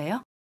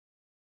찾아올래요?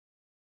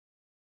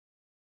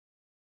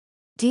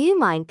 Do you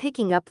mind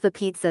picking up the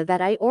pizza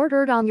that I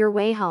ordered on your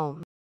way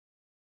home?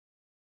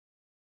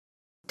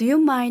 Do you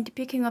mind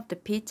picking up the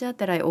pizza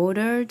that I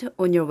ordered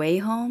on your way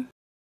home?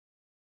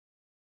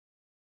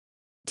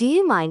 Do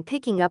you mind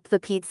picking up the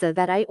pizza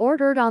that I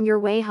ordered on your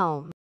way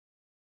home?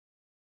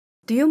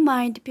 Do you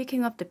mind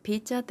picking up the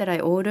pizza that I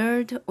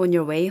ordered on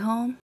your way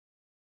home?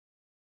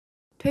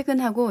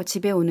 퇴근하고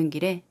집에 오는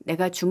길에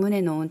내가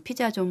주문해 놓은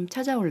피자 좀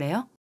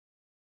찾아올래요?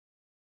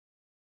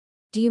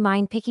 Do you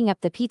mind picking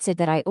up the pizza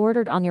that I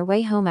ordered on your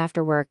way home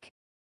after work?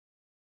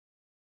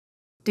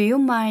 Do you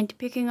mind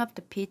picking up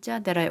the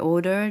pizza that I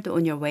ordered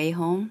on your way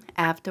home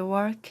after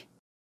work?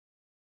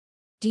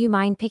 Do you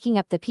mind picking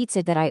up the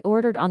pizza that I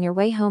ordered on your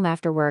way home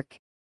after work?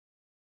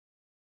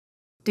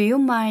 Do you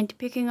mind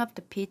picking up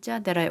the pizza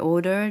that I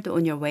ordered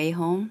on your way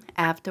home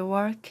after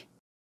work?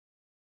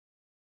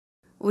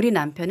 우리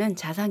남편은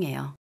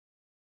자상해요.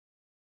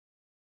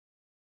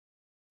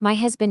 My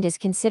husband is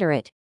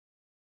considerate.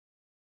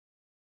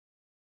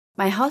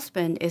 My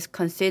husband is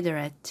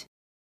considerate.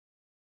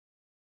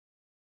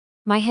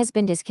 My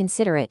husband is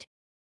considerate.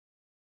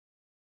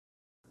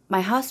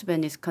 My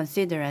husband is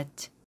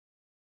considerate.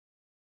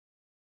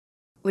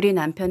 우리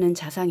남편은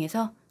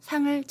자상해서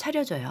상을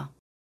차려줘요.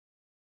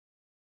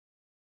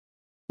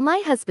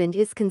 My husband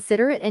is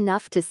considerate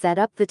enough to set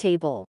up the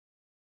table.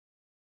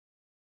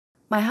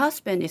 My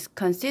husband is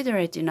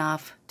considerate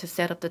enough to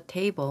set up the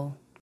table.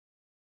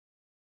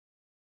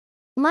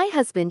 My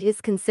husband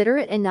is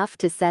considerate enough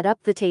to set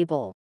up the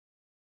table.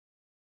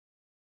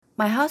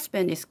 My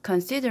husband is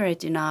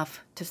considerate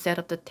enough to set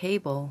up the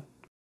table.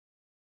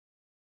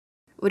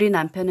 우리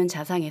남편은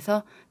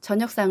자상해서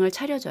저녁상을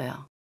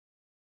차려줘요.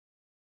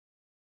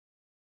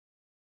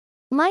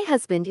 My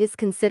husband is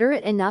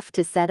considerate enough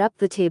to set up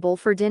the table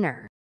for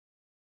dinner.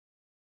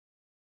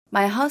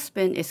 My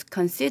husband is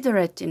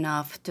considerate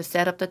enough to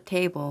set up the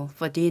table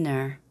for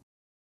dinner.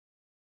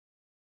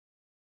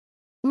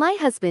 My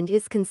husband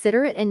is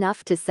considerate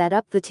enough to set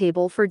up the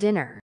table for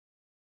dinner.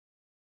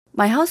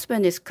 My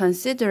husband is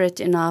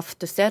considerate enough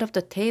to set up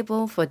the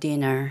table for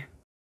dinner.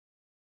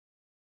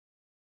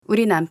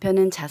 우리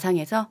남편은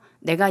자상해서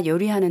내가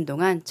요리하는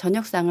동안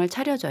저녁상을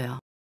차려줘요.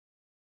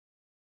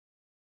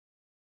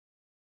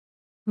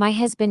 My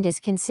husband is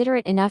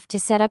considerate enough to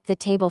set up the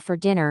table for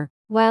dinner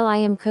while I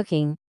am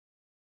cooking.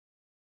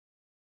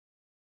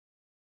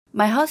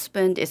 My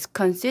husband is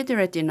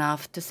considerate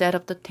enough to set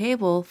up the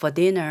table for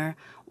dinner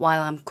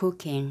while I'm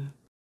cooking.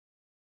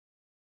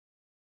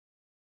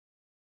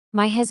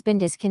 My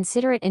husband is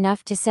considerate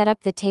enough to set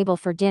up the table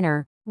for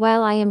dinner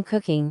while I am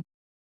cooking.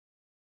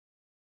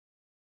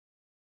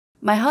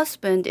 My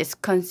husband is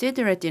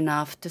considerate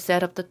enough to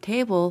set up the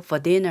table for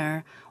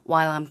dinner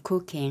while I'm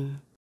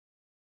cooking.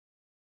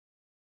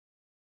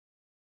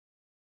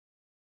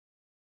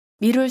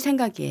 미룰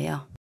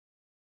생각이에요.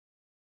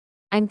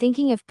 I'm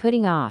thinking of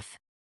putting off.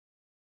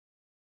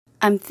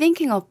 I'm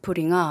thinking of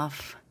putting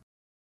off.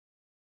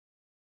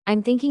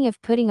 I'm thinking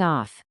of putting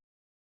off.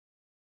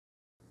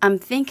 I'm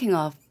thinking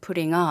of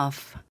putting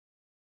off.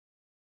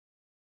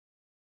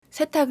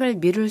 세탁을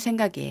미룰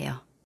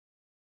생각이에요.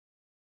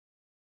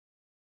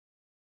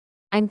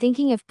 I'm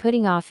thinking of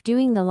putting off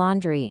doing the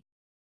laundry.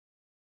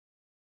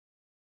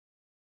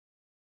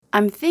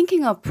 I'm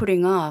thinking of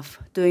putting off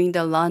doing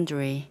the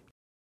laundry.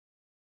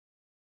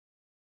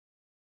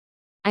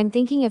 I'm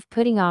thinking of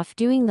putting off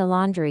doing the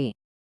laundry.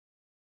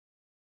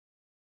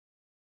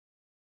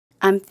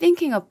 I'm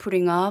thinking of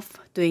putting off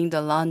doing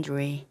the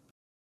laundry.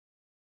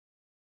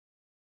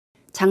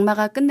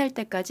 장마가 끝날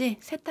때까지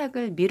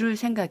세탁을 미룰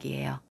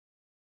생각이에요.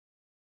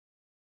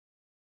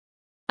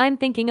 I'm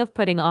thinking of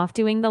putting off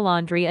doing the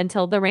laundry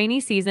until the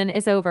rainy season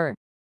is over.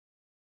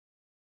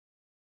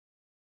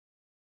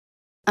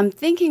 I'm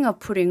thinking of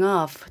putting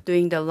off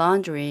doing the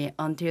laundry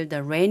until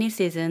the rainy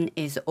season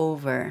is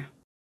over.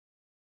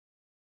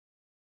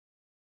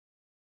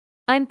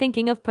 I'm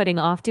thinking of putting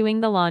off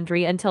doing the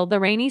laundry until the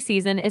rainy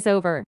season is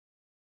over.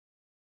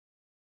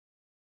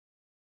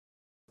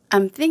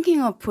 I'm thinking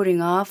of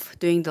putting off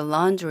doing the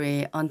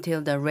laundry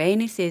until the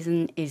rainy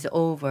season is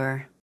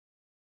over.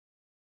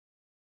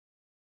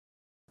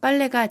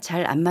 빨래가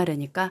잘 안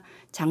마르니까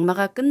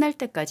장마가 끝날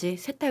때까지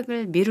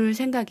세탁을 미룰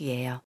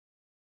생각이에요.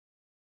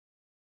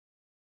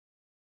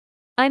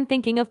 I'm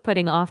thinking of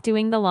putting off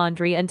doing the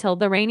laundry until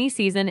the rainy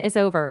season is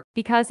over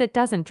because it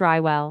doesn't dry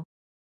well.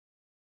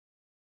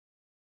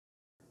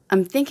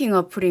 I'm thinking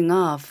of putting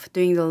off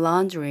doing the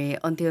laundry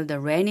until the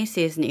rainy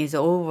season is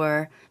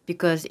over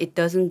because it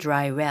doesn't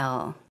dry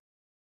well.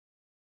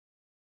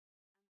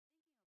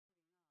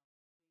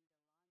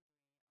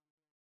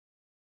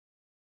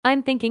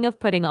 I'm thinking of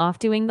putting off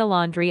doing the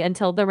laundry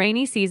until the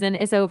rainy season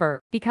is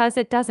over because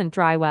it doesn't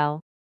dry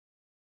well.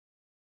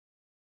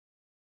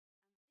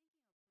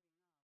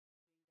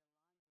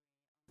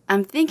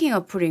 I'm thinking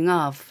of putting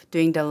off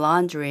doing the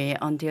laundry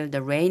until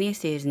the rainy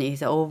season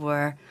is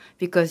over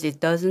because it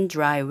doesn't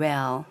dry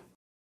well.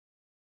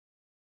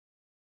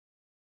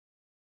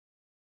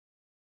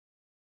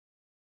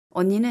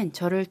 언니는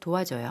저를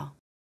도와줘요.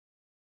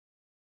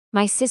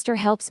 My sister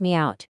helps me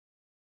out.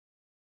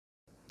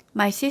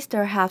 My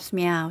sister helps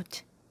me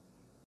out.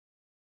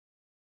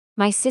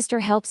 My sister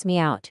helps me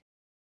out.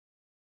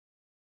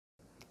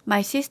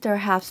 My sister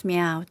helps me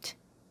out.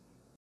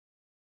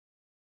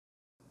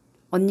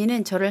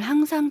 언니는 저를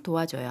항상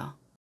도와줘요.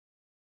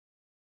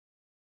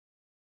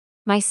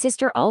 My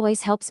sister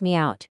always helps me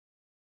out.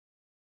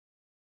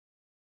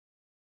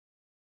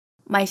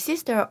 My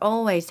sister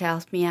always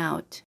helps me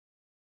out.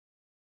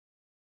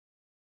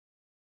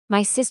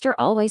 My sister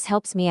always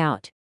helps me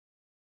out.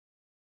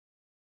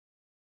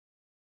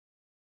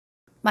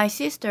 My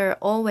sister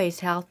always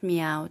helps me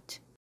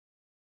out.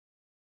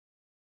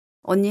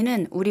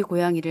 언니는 우리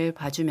고양이를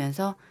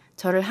봐주면서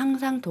저를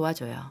항상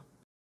도와줘요.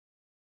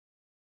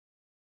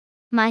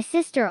 My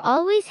sister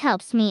always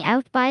helps me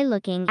out by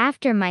looking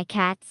after my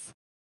cats.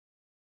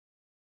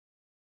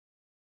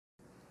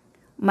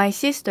 My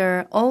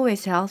sister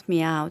always helps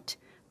me out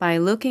by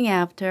looking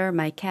after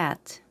my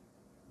cat.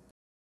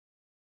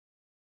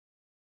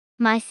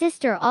 My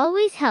sister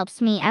always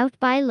helps me out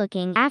by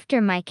looking after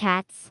my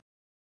cats.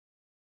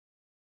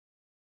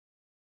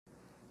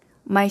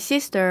 My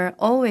sister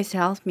always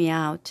helps me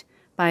out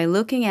by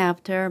looking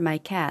after my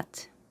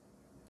cat.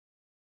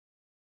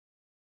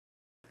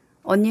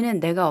 언니는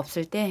내가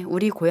없을 때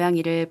우리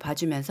고양이를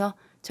봐주면서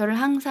저를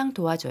항상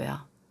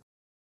도와줘요.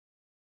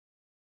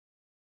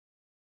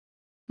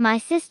 My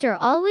sister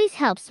always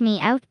helps me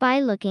out by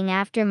looking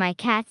after my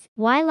cats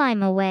while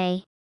I'm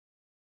away.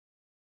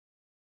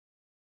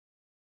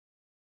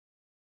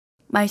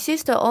 My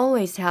sister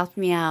always helps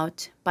me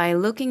out by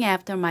looking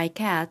after my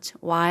cat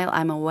while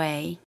I'm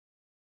away.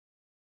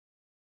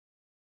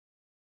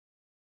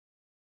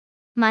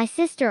 My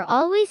sister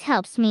always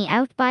helps me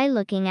out by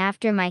looking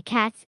after my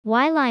cats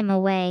while I'm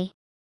away.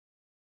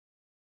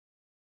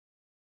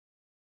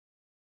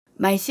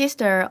 My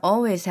sister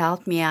always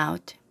helps me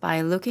out by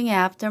looking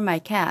after my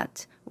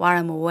cat while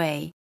I'm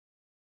away.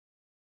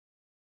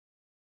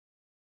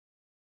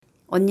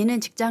 언니는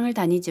직장을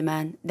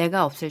다니지만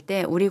내가 없을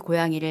때 우리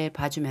고양이를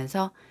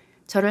봐주면서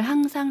저를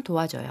항상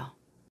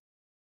도와줘요.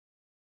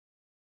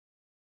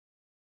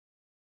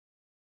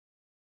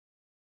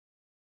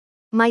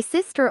 My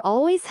sister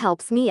always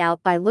helps me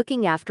out by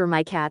looking after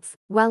my cats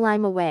while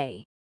I'm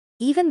away,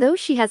 even though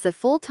she has a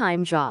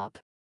full-time job.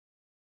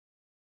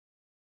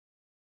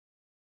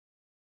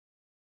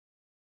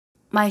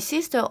 My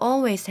sister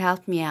always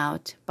helps me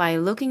out by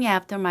looking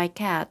after my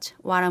cat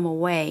while I'm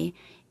away,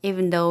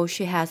 even though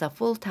she has a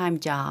full-time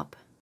job.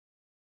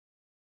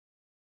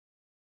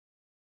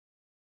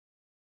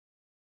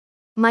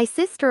 My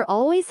sister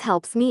always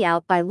helps me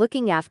out by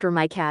looking after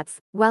my cats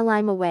while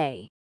I'm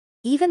away,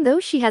 even though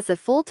she has a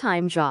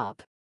full-time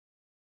job.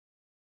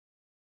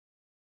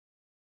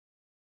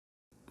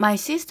 My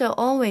sister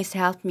always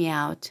helps me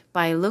out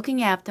by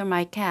looking after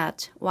my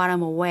cat while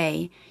I'm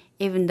away,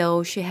 even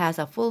though she has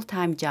a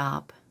full-time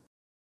job.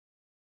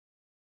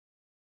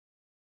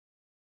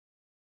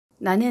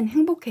 나는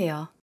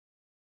행복해요.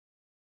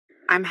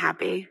 I'm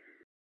happy.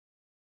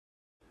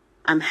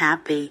 I'm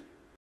happy.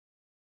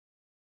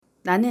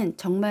 나는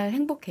정말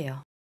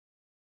행복해요.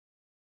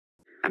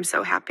 I'm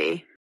so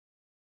happy.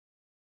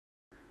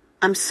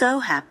 I'm so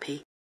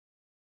happy.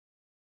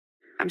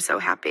 I'm so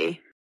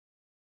happy.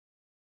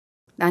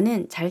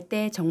 나는 잘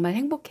때 정말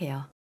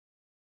행복해요.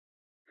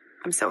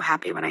 I'm so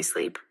happy when I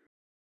sleep.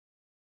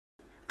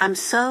 I'm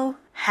so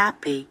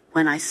happy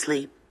when I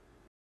sleep.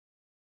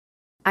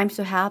 I'm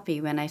so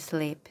happy when I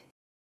sleep.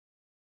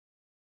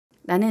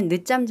 나는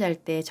늦잠 잘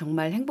때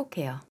정말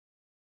행복해요.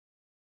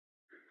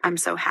 I'm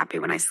so happy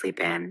when I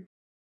sleep in.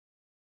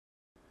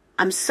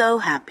 I'm so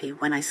happy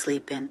when I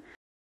sleep in.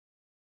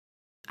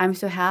 I'm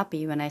so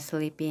happy when I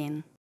sleep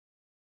in.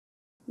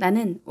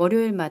 나는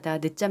월요일마다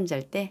늦잠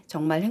잘 때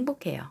정말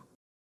행복해요.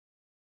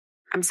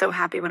 I'm so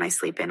happy when I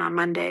sleep in on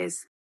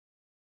Mondays.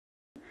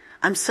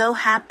 I'm so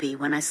happy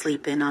when I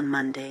sleep in on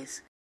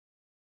Mondays.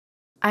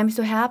 I'm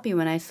so happy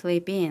when I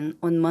sleep in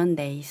on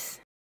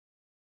Mondays.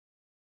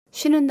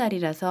 쉬는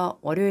날이라서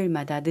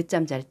월요일마다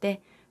늦잠 잘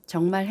때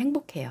정말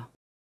행복해요.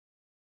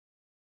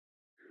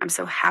 I'm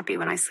so happy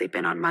when I sleep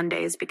in on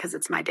Mondays because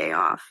it's my day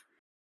off.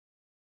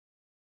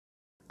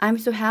 I'm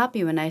so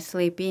happy when I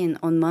sleep in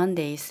on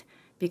Mondays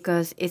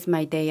because it's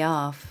my day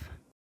off.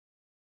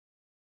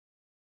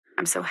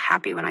 I'm so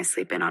happy when I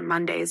sleep in on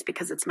Mondays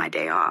because it's my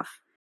day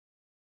off.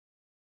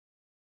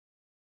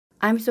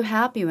 I'm so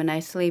happy when I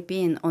sleep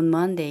in on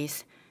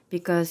Mondays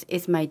because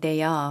it's my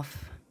day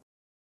off.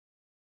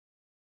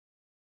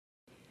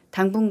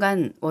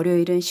 당분간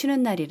월요일은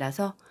쉬는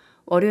날이라서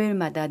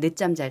월요일마다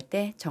늦잠 잘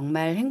때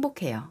정말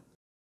행복해요.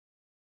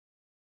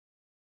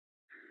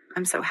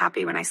 I'm so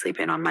happy when I sleep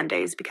in on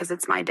Mondays because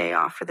it's my day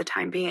off for the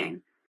time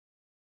being.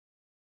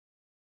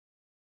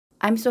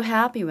 I'm so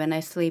happy when I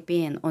sleep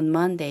in on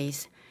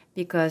Mondays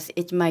because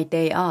it's my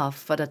day off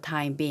for the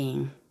time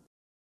being.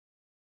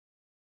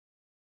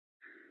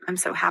 I'm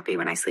so happy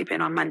when I sleep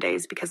in on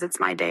Mondays because it's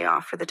my day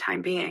off for the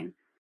time being.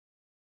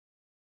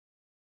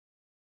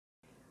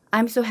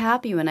 I'm so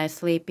happy when I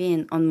sleep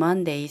in on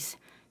Mondays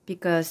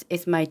because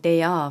it's my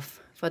day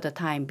off for the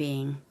time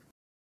being.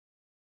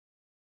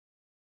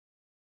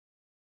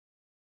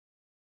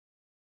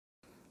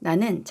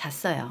 나는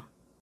잤어요.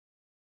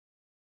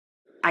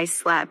 I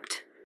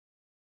slept.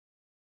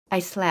 I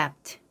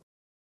slept.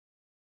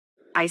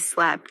 I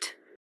slept.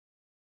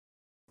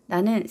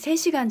 나는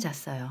 3시간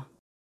잤어요.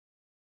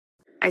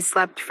 I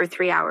slept for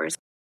 3 hours.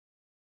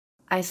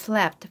 I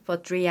slept for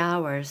 3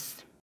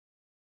 hours.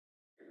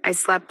 I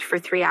slept for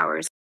 3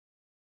 hours.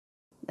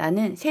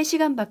 나는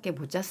 3시간밖에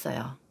못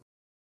잤어요.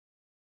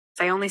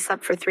 I only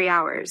slept for 3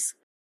 hours.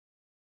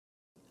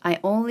 I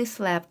only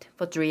slept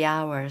for 3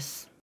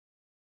 hours.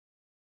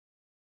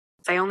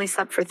 I only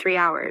slept for 3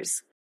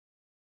 hours.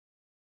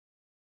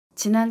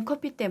 진한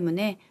커피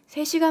때문에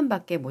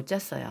 3시간밖에 못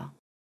잤어요.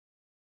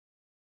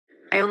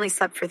 I only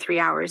slept for 3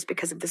 hours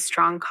because of the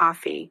strong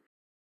coffee.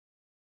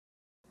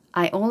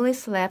 I only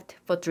slept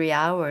for 3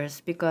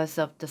 hours because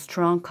of the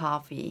strong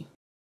coffee.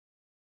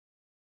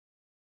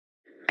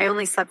 I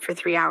only slept for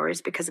 3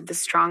 hours because of the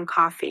strong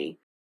coffee.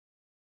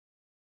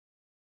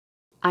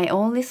 I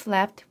only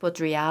slept for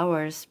 3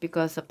 hours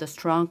because of the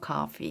strong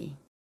coffee.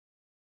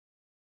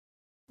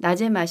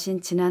 낮에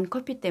마신 진한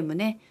커피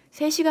때문에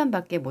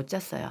 3시간밖에 못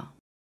잤어요.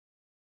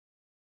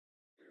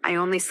 I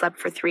only slept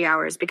for 3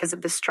 hours because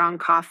of the strong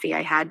coffee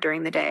I had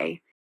during the day.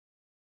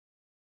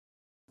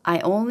 I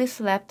only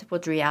slept for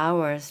 3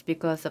 hours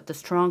because of the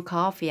strong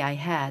coffee I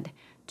had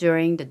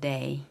during the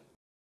day.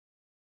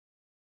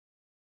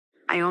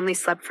 I only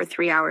slept for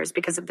 3 hours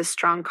because of the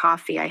strong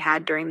coffee I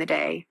had during the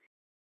day.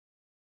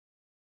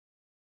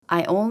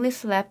 I only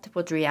slept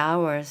for 3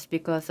 hours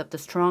because of the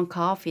strong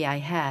coffee I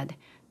had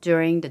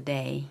during the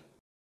day.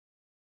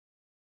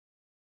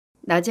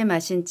 낮에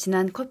마신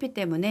진한 커피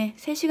때문에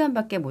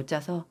 3시간밖에 못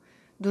자서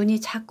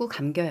눈이 자꾸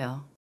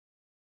감겨요.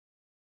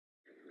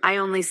 I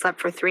only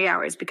slept for 3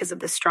 hours because of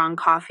the strong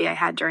coffee I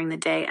had during the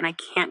day, and I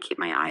can't keep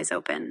my eyes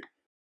open.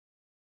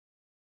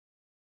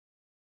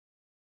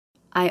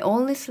 I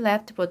only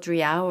slept for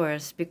 3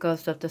 hours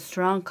because of the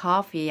strong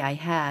coffee I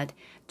had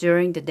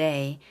during the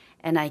day,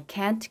 and I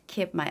can't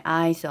keep my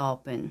eyes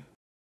open.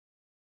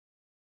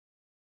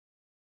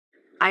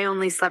 I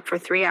only slept for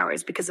 3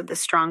 hours because of the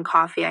strong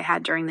coffee I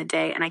had during the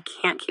day, and I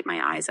can't keep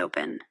my eyes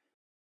open.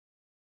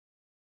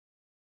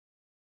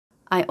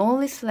 I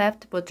only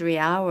slept for 3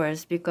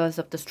 hours because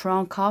of the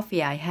strong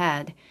coffee I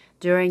had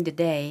during the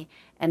day,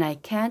 and I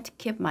can't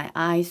keep my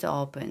eyes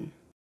open.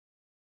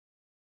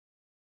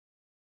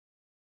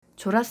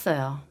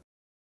 졸았어요.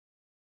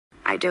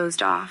 I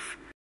dozed off.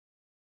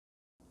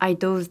 I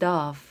dozed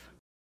off.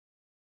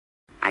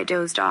 I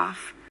dozed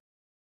off.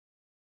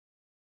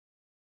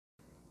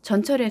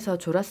 전철에서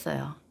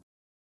졸았어요.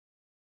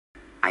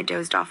 I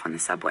dozed off on the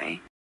subway.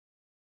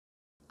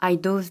 I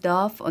dozed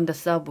off on the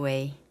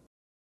subway.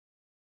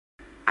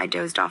 I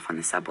dozed off on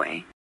the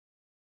subway.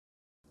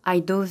 I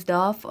dozed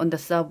off on the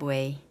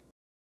subway.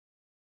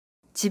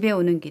 집에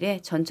오는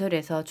길에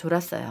전철에서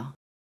졸았어요.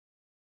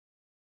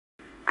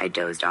 I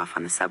dozed off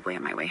on the subway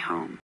on my way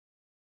home.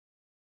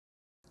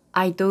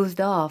 I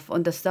dozed off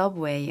on the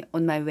subway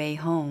on my way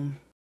home.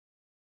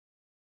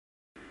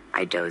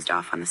 I dozed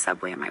off on the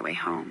subway on my way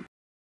home.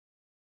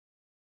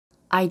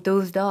 I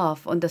dozed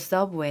off on the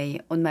subway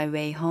on my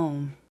way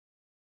home.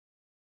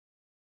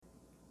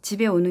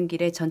 집에 오는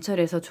길에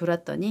전철에서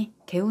졸았더니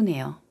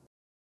개운해요.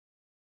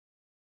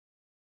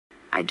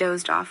 I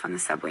dozed off on the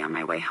subway on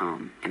my way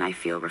home, and I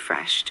feel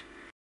refreshed.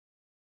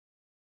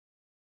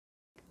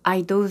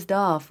 I dozed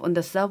off on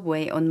the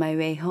subway on my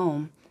way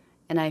home,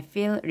 and I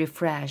feel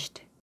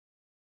refreshed.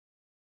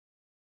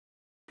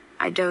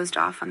 I dozed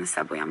off on the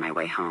subway on my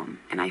way home,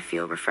 and I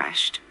feel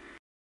refreshed.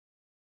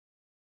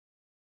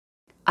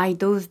 I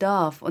dozed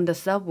off on the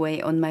subway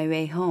on my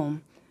way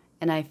home,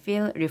 and I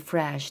feel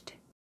refreshed.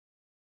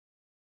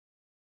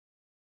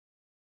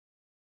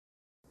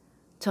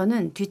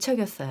 저는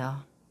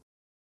뒤척였어요.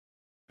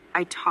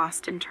 I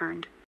tossed and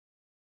turned.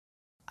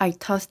 I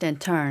tossed and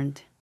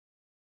turned.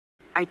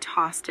 I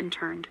tossed and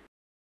turned.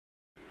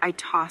 I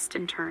tossed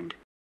and turned.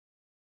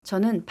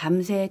 저는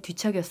밤새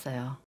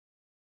뒤척였어요.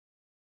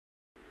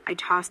 I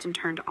tossed and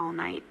turned all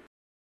night.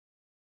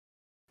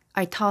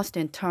 I tossed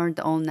and turned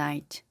all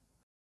night.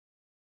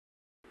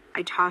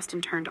 I tossed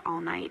and turned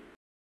all night.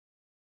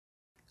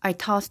 I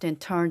tossed and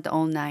turned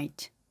all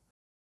night.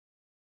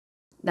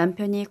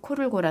 남편이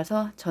코를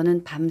골아서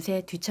저는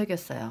밤새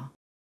뒤척였어요.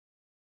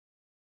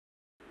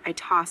 I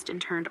tossed and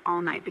turned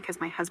all night because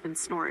my husband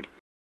snored.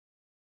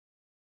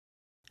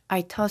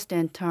 I tossed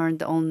and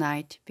turned all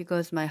night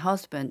because my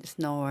husband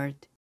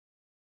snored.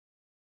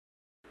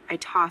 I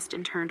tossed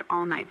and turned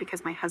all night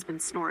because my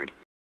husband snored.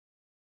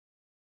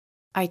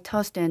 I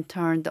tossed and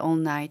turned all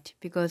night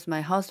because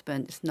my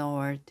husband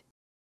snored.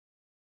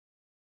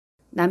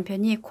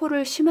 남편이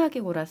코를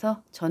심하게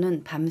골아서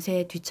저는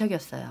밤새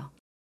뒤척였어요.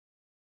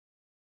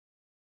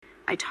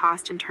 I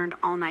tossed and turned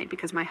all night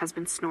because my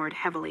husband snored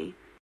heavily.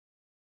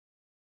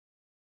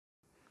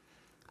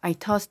 I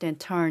tossed and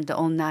turned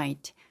all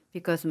night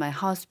because my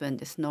husband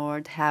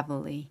snored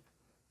heavily.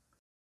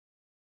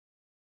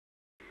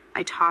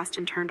 I tossed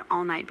and turned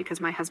all night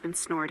because my husband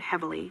snored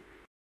heavily.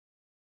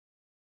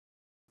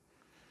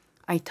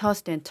 I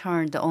tossed and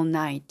turned all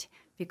night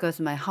because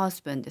my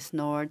husband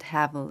snored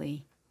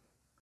heavily.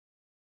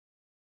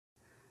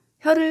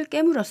 혀를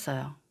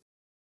깨물었어요.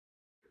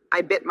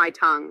 I bit my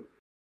tongue.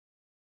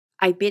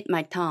 I bit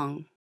my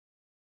tongue.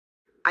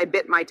 I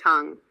bit my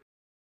tongue.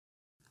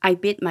 I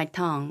bit my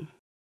tongue.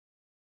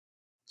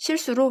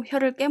 실수로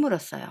혀를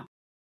깨물었어요.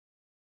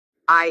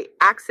 I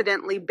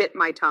accidentally bit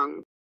my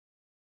tongue.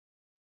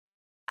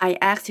 I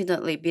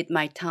accidentally bit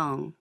my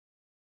tongue.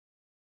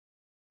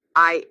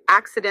 I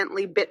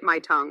accidentally bit my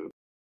tongue.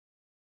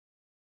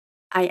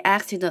 I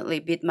accidentally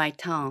bit my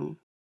tongue.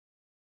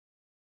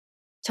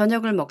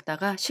 저녁을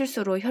먹다가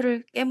실수로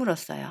혀를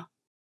깨물었어요.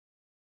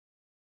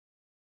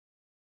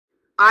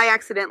 I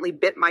accidentally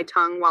bit my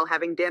tongue while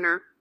having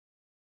dinner.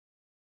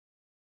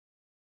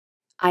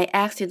 I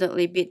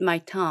accidentally bit my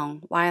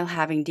tongue while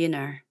having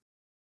dinner.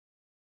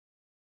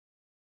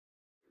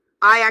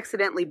 I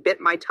accidentally bit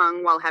my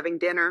tongue while having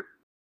dinner.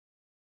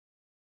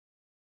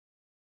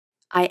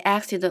 I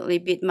accidentally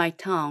bit my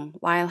tongue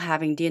while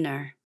having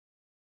dinner.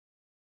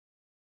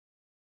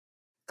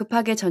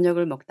 급하게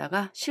저녁을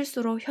먹다가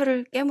실수로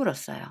혀를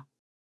깨물었어요.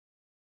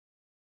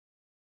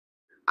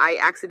 I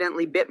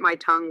accidentally bit my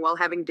tongue while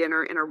having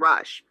dinner in a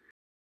rush.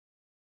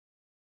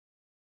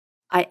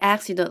 I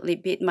accidentally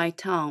bit my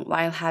tongue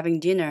while having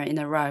dinner in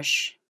a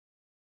rush.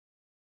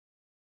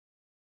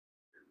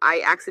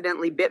 I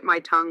accidentally bit my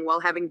tongue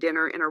while having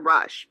dinner in a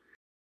rush.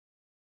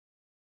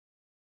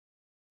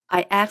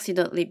 I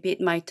accidentally bit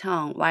my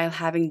tongue while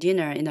having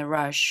dinner in a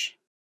rush.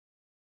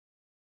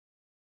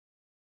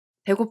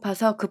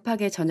 배고파서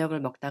급하게 저녁을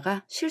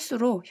먹다가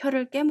실수로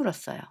혀를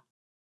깨물었어요.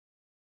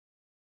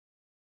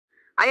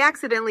 I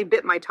accidentally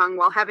bit my tongue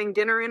while having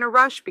dinner in a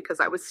rush because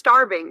I was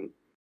starving.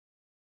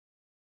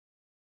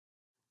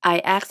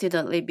 I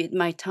accidentally bit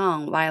my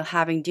tongue while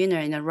having dinner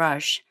in a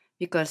rush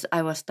because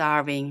I was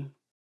starving.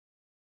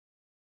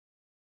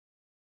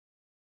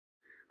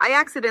 I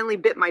accidentally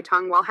bit my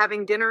tongue while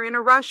having dinner in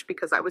a rush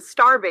because I was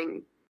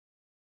starving.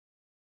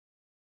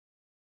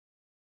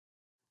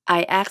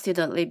 I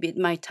accidentally bit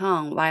my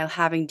tongue while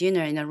having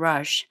dinner in a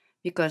rush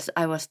because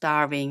I was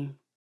starving.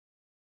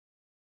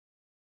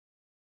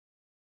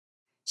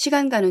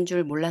 시간 가는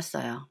줄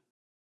몰랐어요.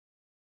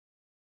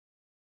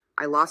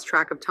 I lost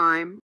track of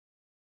time.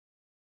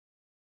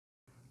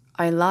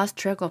 I lost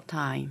track of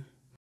time.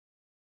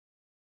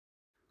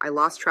 I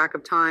lost track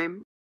of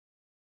time.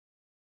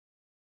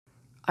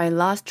 I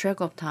lost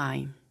track of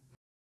time.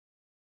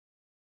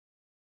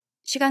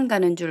 시간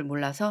가는 줄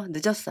몰라서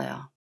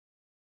늦었어요.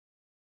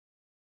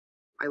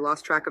 I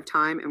lost track of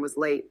time and was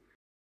late.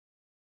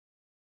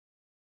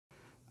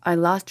 I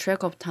lost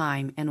track of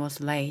time and was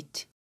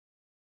late.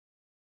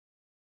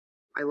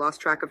 I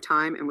lost track of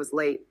time and was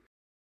late.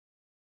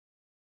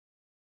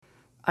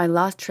 I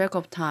lost track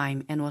of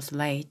time and was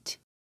late.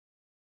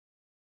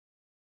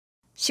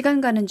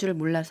 시간 가는 줄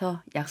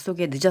몰라서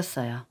약속에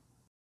늦었어요.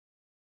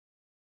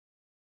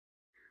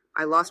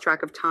 I lost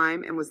track of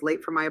time and was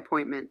late for my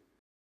appointment.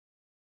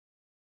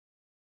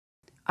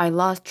 I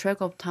lost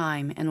track of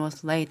time and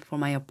was late for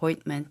my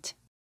appointment.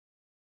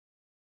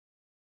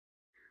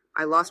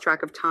 I lost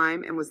track of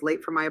time and was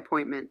late for my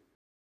appointment.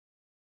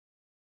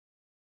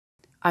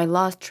 I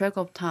lost track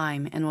of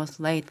time and was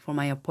late for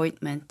my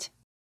appointment.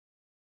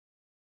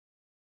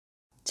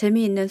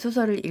 재미있는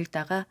소설을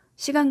읽다가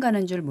시간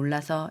가는 줄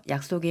몰라서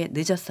약속에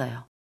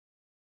늦었어요.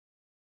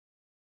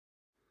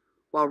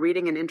 While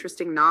reading an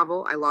interesting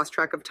novel, I lost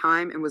track of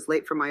time and was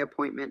late for my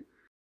appointment.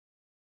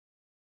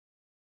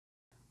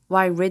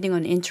 While reading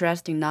an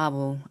interesting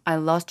novel, I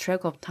lost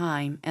track of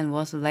time and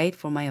was late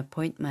for my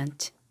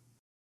appointment.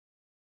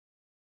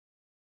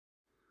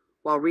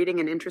 While reading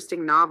an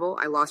interesting novel,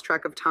 I lost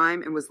track of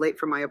time and was late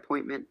for my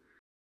appointment.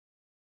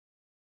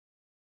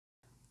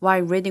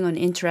 While reading an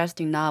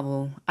interesting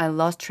novel, I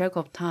lost track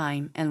of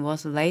time and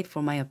was late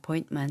for my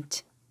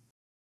appointment.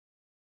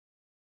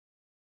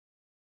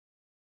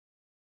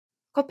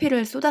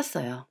 커피를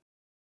쏟았어요.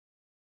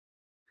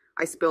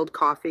 I spilled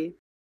coffee.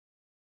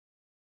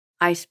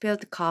 I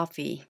spilled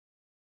coffee.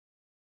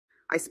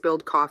 I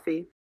spilled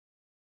coffee.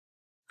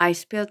 I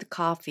spilled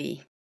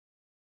coffee.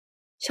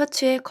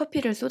 셔츠에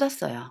커피를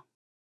쏟았어요.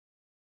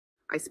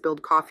 I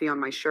spilled coffee on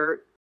my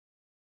shirt.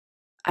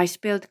 I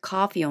spilled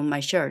coffee on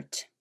my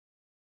shirt.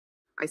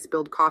 I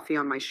spilled coffee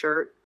on my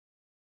shirt.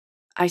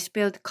 I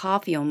spilled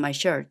coffee on my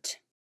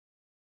shirt.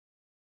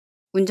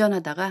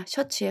 운전하다가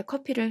셔츠에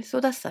커피를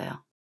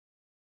쏟았어요.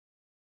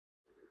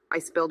 I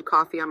spilled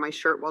coffee on my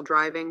shirt while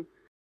driving.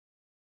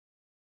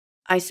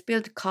 I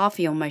spilled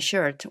coffee on my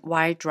shirt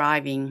while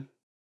driving.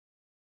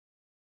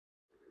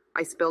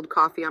 I spilled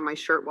coffee on my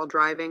shirt while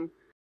driving.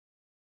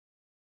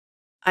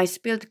 I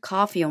spilled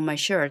coffee on my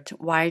shirt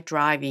while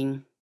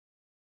driving.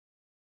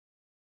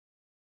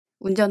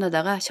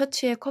 운전하다가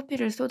셔츠에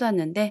커피를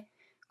쏟았는데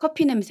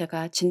커피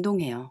냄새가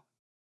진동해요.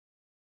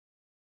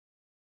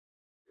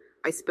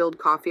 I spilled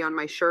coffee on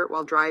my shirt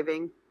while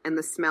driving, and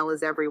the smell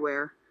is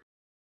everywhere.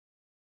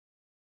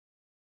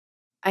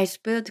 I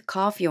spilled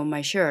coffee on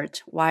my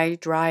shirt while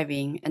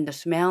driving and the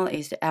smell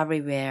is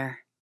everywhere.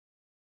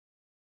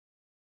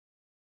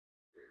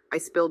 I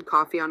spilled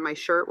coffee on my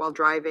shirt while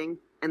driving,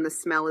 and the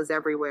smell is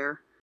everywhere.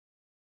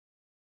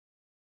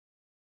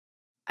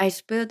 I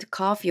spilled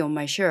coffee on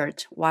my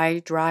shirt while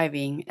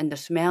driving and the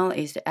smell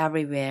is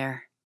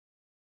everywhere.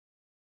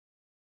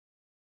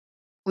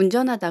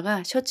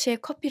 운전하다가 셔츠에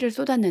커피를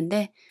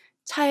쏟았는데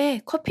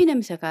차에 커피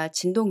냄새가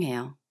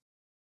진동해요.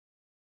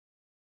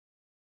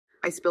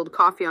 I spilled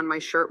coffee on my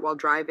shirt while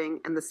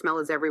driving, and the smell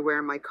is everywhere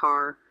in my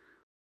car.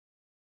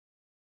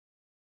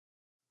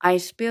 I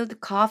spilled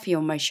coffee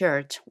on my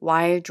shirt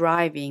while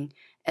driving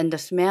and the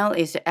smell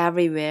is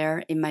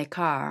everywhere in my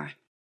car.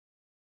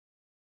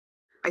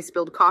 I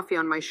spilled coffee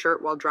on my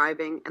shirt while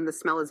driving, and the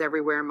smell is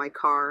everywhere in my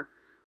car.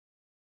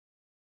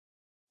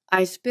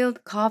 I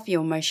spilled coffee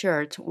on my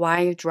shirt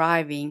while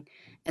driving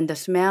and the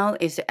smell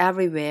is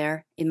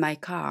everywhere in my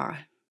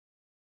car.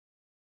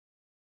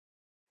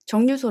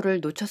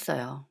 정류소를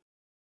놓쳤어요.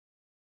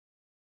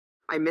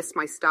 I missed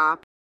my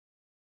stop.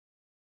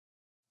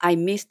 I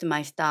missed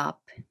my stop.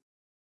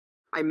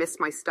 I missed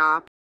my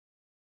stop.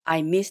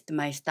 I missed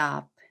my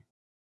stop.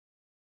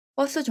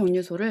 버스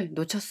정류소를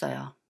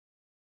놓쳤어요.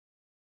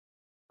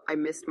 I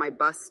missed my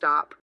bus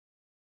stop.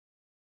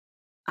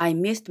 I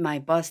missed my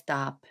bus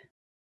stop.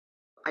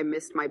 I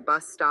missed my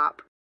bus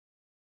stop.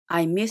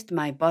 I missed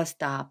my bus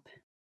stop.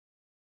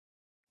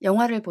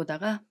 영화를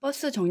보다가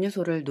버스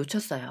정류소를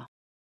놓쳤어요.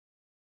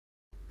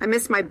 I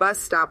missed my bus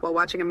stop while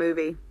watching a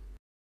movie.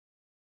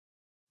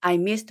 I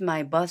missed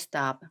my bus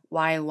stop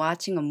while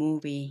watching a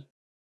movie.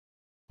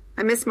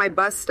 I missed my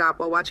bus stop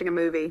while watching a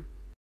movie.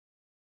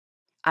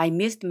 I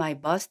missed my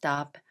bus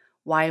stop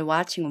while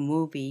watching a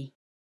movie.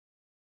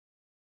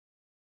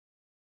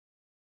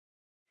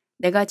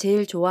 내가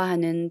제일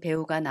좋아하는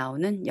배우가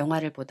나오는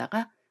영화를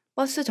보다가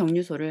버스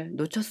정류소를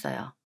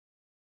놓쳤어요.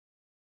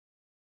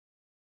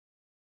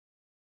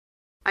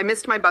 I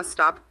missed my bus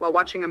stop while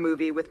watching a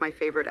movie with my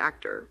favorite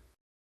actor.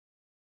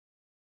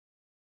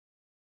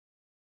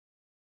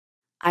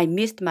 I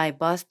missed my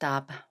bus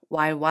stop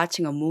while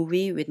watching a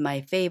movie with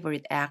my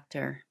favorite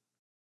actor.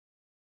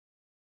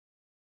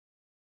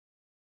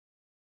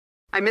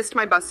 I missed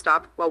my bus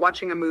stop while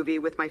watching a movie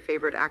with my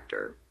favorite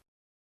actor.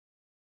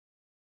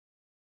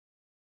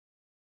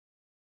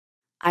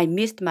 I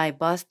missed my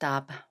bus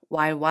stop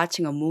while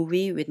watching a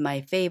movie with my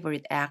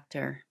favorite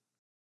actor.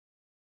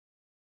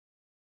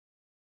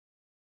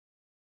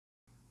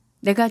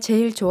 내가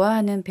제일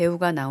좋아하는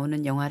배우가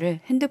나오는 영화를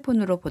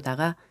핸드폰으로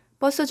보다가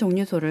버스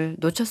정류소를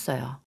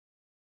놓쳤어요.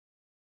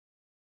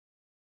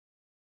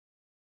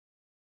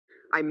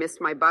 I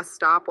missed my bus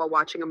stop while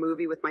watching a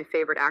movie with my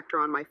favorite actor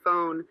on my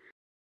phone.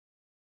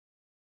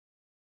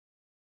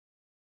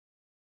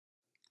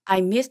 I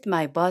missed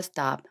my bus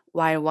stop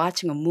while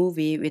watching a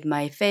movie with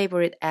my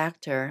favorite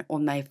actor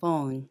on my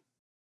phone.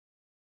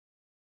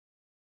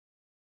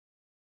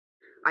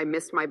 I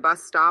missed my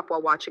bus stop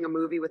while watching a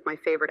movie with my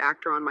favorite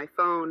actor on my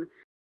phone.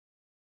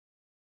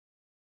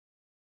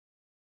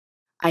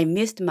 I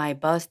missed my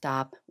bus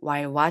stop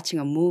while watching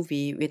a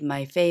movie with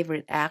my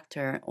favorite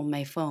actor on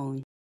my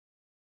phone.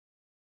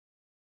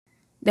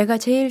 내가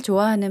제일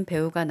좋아하는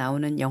배우가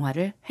나오는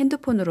영화를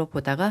핸드폰으로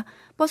보다가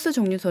버스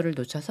정류소를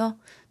놓쳐서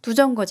두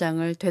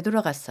정거장을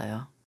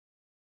되돌아갔어요.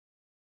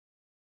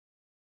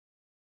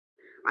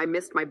 I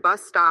missed my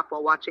bus stop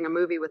while watching a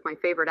movie with my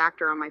favorite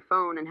actor on my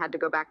phone and had to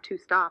go back 2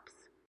 stops.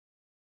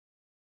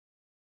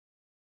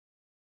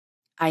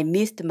 I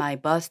missed my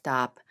bus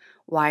stop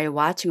while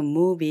watching a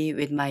movie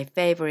with my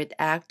favorite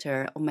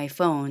actor on my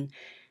phone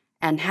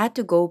and had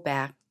to go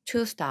back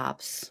 2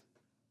 stops.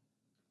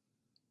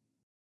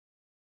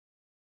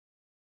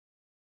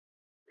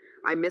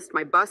 I missed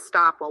my bus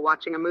stop while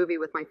watching a movie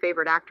with my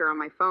favorite actor on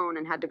my phone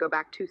and had to go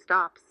back 2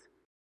 stops.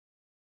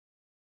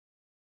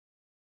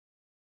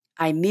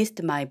 I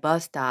missed my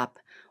bus stop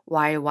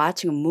while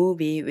watching a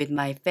movie with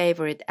my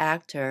favorite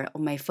actor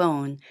on my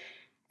phone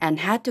and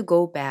had to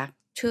go back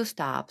 2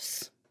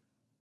 stops.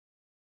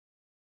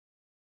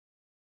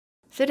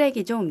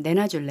 쓰레기 좀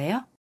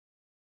내놔줄래요?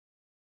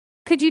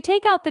 Could you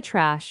take out the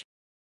trash?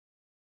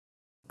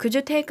 Could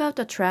you take out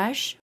the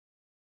trash?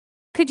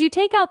 Could you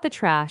take out the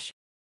trash?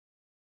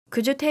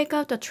 Could you take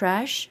out the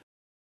trash?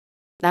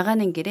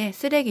 나가는 길에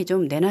쓰레기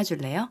좀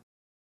내놔줄래요?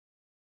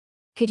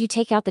 Could you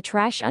take out the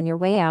trash on your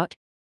way out?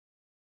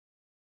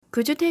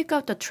 Could you take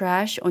out the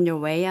trash on your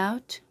way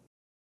out?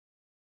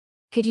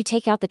 Could you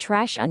take out the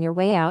trash on your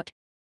way out?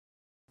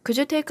 Could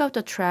you take out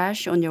the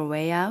trash on your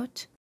way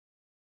out?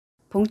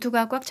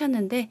 봉투가 꽉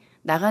찼는데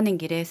나가는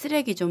길에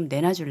쓰레기 좀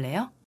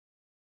내놔줄래요?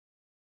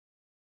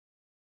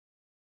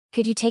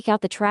 Could you take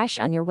out the trash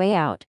on your way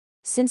out,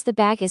 since the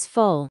bag is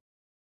full?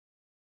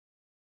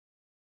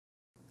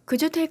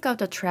 Could you take out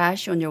the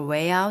trash on your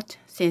way out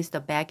since the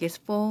bag is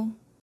full?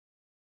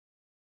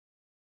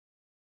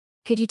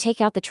 Could you take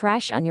out the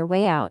trash on your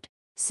way out,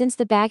 since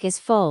the bag is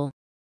full?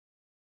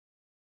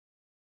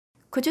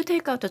 Could you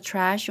take out the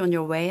trash on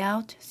your way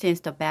out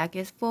since the bag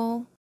is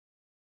full?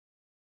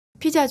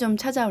 피자 좀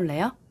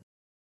찾아올래요?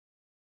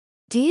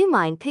 Do you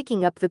mind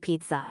picking up the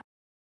pizza?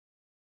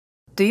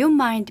 Do you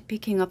mind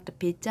picking up the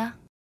pizza?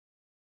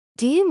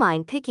 Do you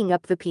mind picking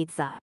up the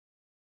pizza?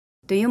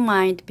 Do you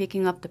mind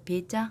picking up the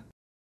pizza?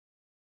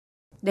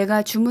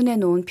 내가 주문해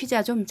놓은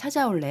피자 좀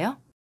찾아올래요?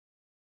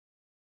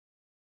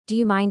 Do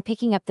you mind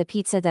picking up the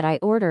pizza that I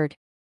ordered?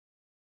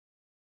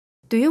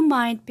 Do you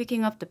mind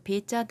picking up the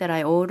pizza that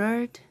I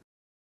ordered?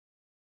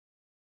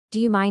 Do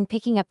you mind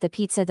picking up the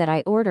pizza that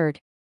I ordered?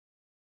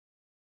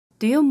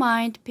 Do you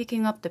mind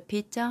picking up the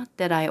pizza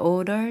that I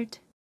ordered?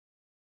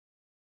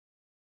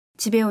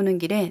 집에 오는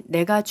길에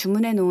내가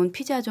주문해 놓은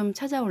피자 좀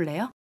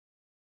찾아올래요?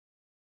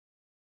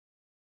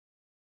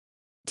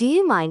 Do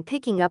you mind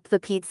picking up the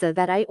pizza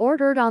that I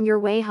ordered on your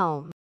way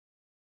home?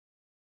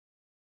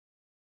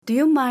 Do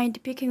you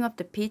mind picking up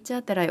the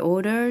pizza that I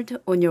ordered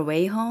on your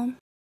way home?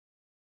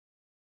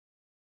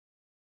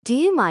 Do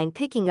you mind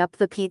picking up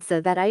the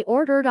pizza that I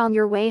ordered on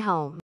your way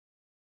home?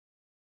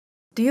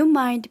 Do you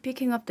mind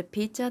picking up the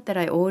pizza that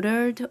I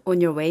ordered on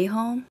your way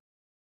home?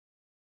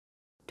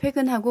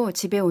 퇴근하고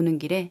집에 오는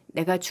길에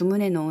내가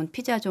주문해 놓은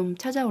피자 좀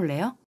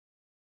찾아올래요?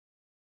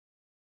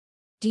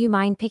 Do you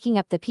mind picking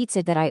up the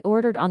pizza that I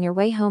ordered on your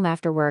way home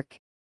after work?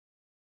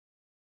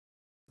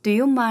 Do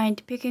you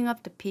mind picking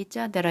up the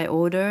pizza that I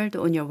ordered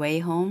on your way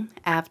home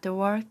after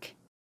work?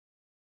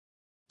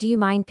 Do you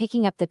mind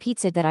picking up the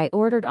pizza that I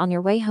ordered on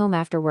your way home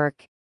after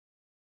work?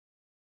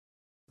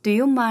 Do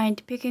you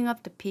mind picking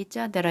up the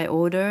pizza that I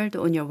ordered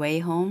on your way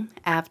home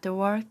after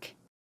work?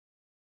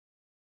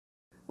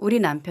 우리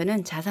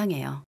남편은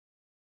자상해요.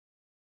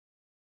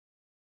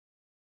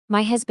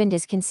 My husband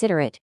is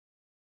considerate.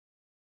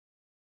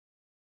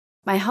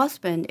 My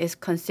husband is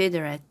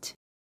considerate.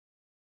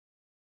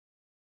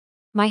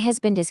 My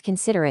husband is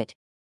considerate.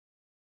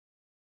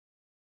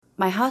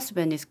 My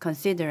husband is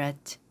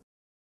considerate.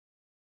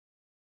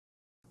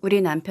 우리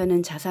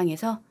남편은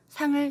자상해서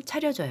상을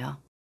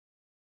차려줘요.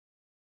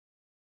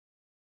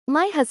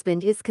 My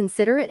husband is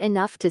considerate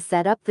enough to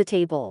set up the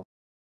table.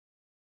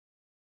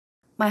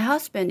 My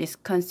husband is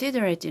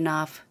considerate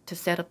enough to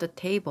set up the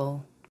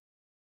table.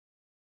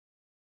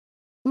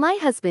 My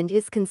husband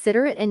is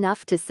considerate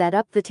enough to set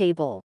up the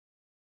table.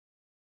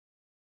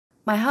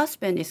 My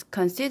husband is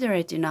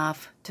considerate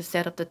enough to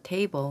set up the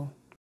table.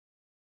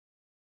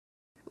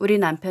 우리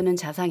남편은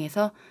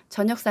자상해서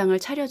저녁상을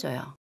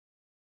차려줘요.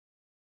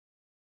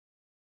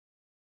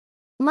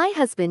 My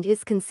husband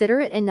is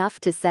considerate enough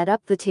to set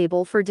up the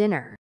table for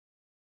dinner.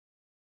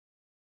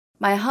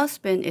 My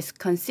husband is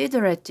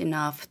considerate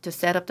enough to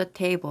set up the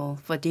table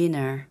for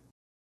dinner.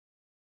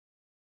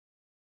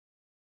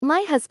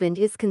 My husband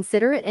is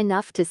considerate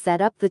enough to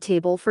set up the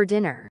table for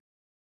dinner.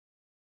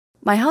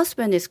 My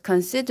husband is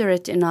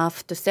considerate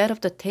enough to set up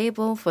the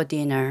table for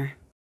dinner.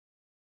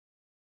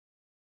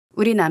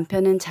 우리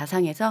남편은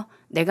자상해서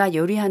내가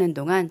요리하는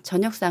동안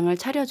저녁상을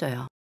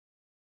차려줘요.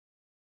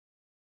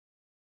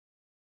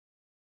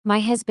 My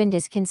husband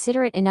is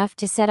considerate enough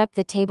to set up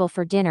the table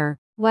for dinner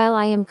while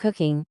I am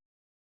cooking.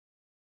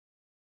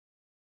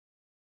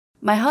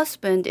 My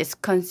husband is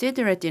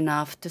considerate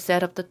enough to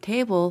set up the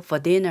table for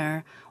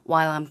dinner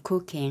while I'm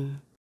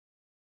cooking.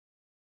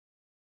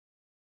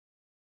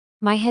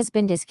 My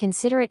husband is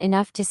considerate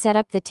enough to set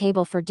up the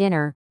table for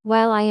dinner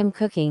while I am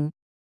cooking.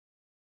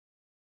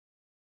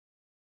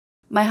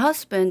 My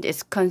husband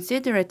is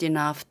considerate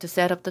enough to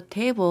set up the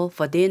table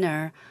for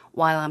dinner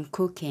while I'm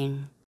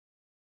cooking.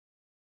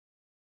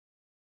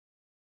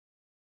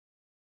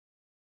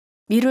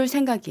 미룰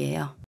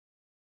생각이에요.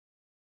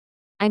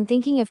 I'm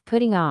thinking of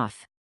putting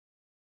off.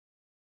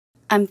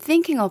 I'm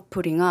thinking of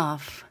putting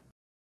off.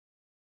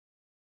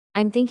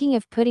 I'm thinking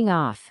of putting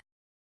off.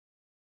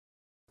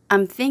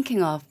 I'm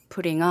thinking of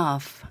putting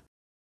off.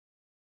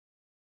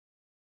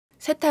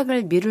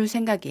 세탁을 미룰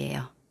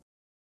생각이에요.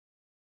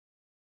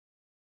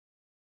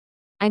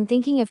 I'm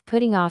thinking of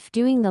putting off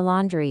doing the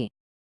laundry.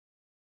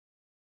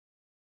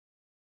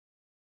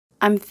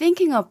 I'm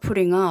thinking of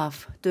putting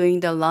off doing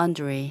the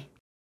laundry.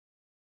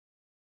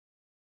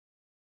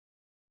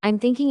 I'm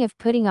thinking of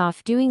putting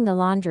off doing the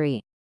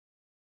laundry.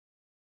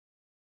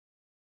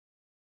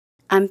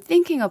 I'm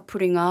thinking of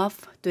putting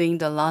off doing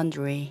the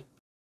laundry.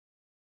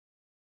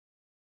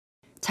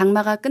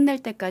 장마가 끝날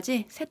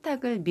때까지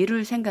세탁을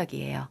미룰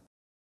생각이에요.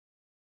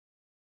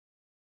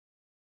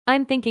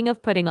 I'm thinking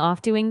of putting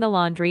off doing the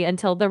laundry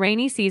until the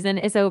rainy season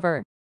is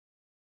over.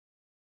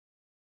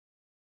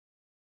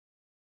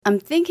 I'm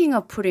thinking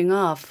of putting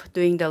off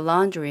doing the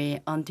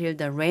laundry until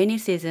the rainy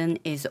season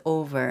is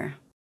over.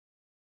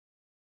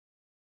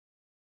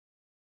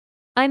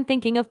 I'm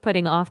thinking of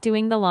putting off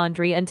doing the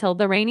laundry until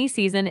the rainy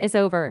season is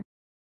over.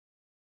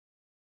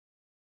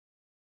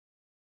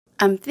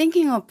 I'm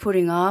thinking of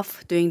putting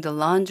off doing the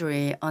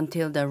laundry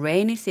until the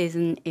rainy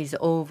season is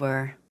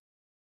over.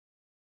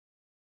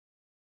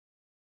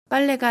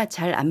 빨래가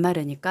잘 안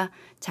마르니까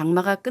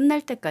장마가 끝날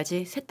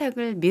때까지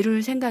세탁을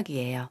미룰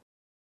생각이에요.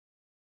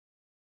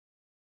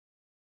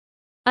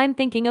 I'm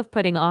thinking of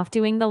putting off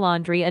doing the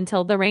laundry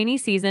until the rainy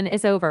season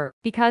is over,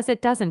 because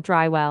it doesn't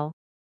dry well.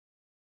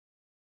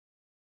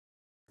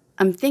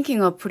 I'm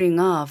thinking of putting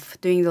off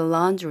doing the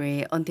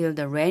laundry until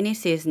the rainy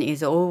season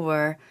is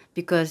over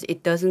because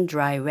it doesn't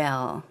dry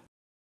well.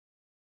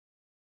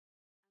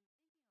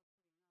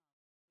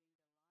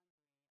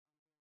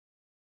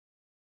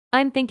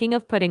 I'm thinking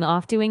of putting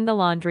off doing the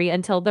laundry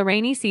until the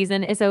rainy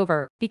season is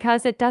over,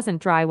 because it doesn't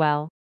dry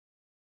well.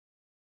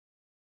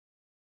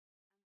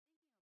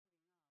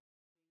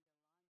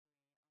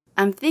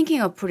 I'm thinking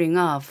of putting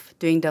off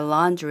doing the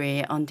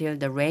laundry until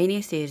the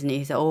rainy season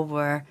is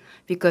over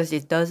because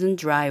it doesn't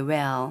dry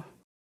well.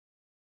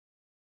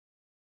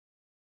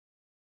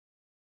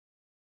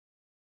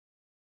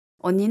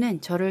 언니는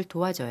저를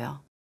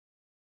도와줘요.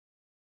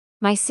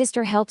 My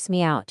sister helps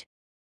me out.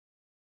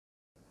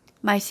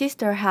 My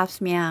sister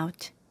helps me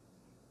out.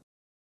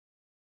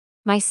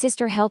 My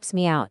sister helps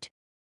me out.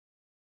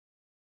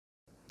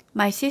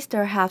 My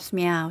sister helps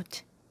me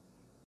out.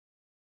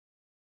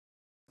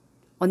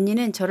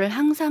 언니는 저를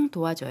항상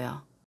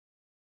도와줘요.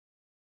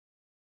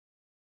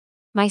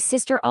 My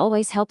sister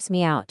always helps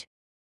me out.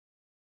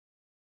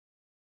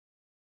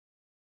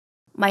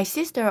 My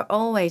sister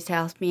always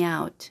helps me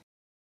out.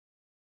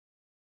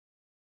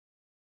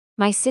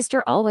 My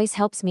sister always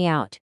helps me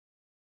out.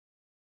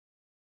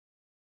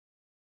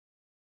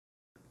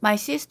 My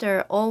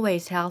sister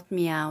always helps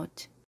me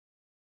out.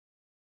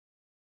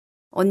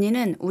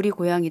 언니는 우리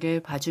고양이를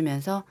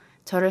봐주면서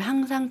저를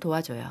항상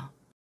도와줘요.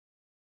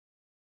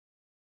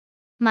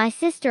 My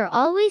sister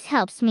always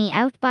helps me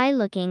out by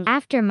looking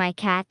after my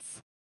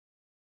cats.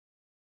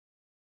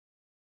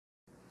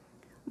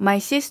 My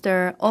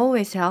sister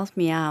always helps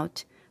me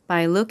out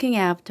by looking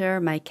after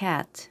my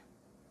cat.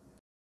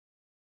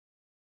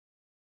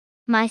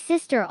 My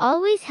sister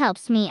always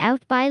helps me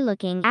out by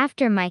looking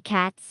after my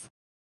cats.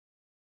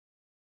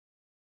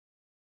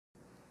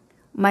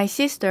 My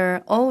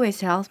sister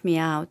always helps me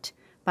out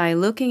by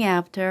looking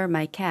after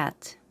my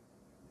cat.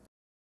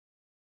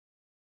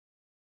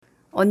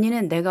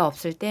 언니는 내가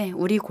없을 때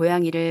우리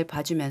고양이를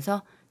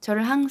봐주면서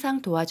저를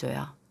항상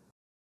도와줘요.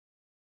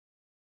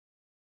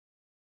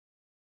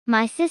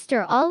 My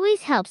sister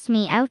always helps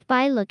me out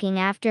by looking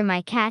after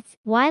my cats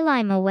while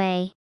I'm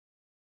away.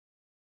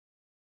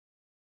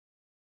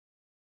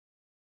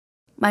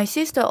 My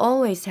sister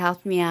always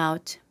helps me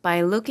out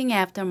by looking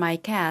after my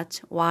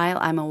cat while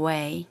I'm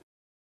away.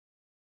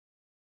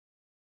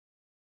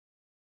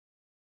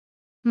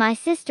 My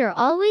sister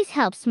always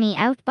helps me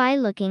out by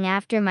looking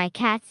after my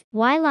cats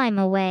while I'm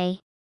away.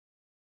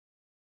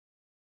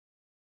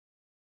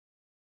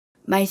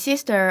 My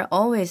sister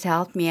always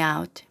helps me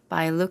out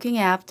by looking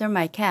after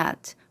my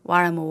cat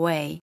while I'm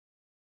away.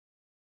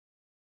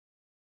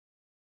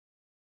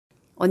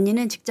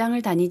 언니는 직장을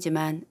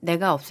다니지만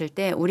내가 없을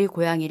때 우리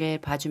고양이를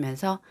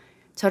봐주면서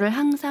저를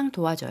항상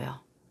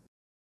도와줘요.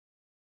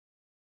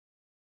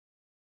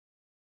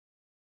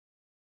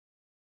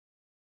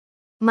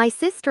 My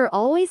sister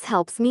always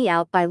helps me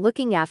out by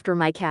looking after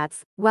my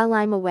cats while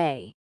I'm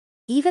away,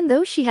 even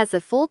though she has a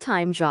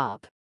full-time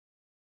job.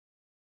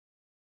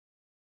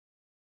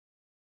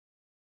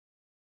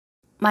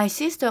 My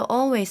sister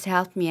always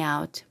helps me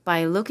out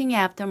by looking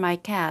after my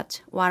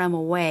cat while I'm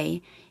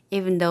away,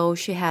 even though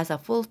she has a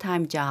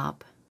full-time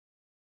job.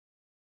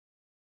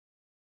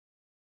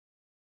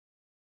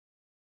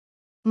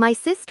 My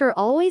sister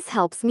always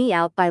helps me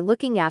out by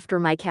looking after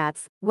my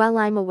cats while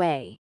I'm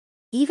away,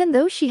 even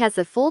though she has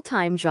a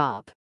full-time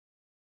job.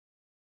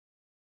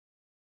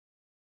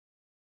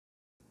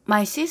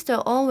 My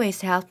sister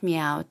always helps me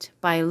out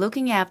by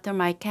looking after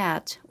my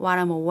cat while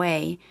I'm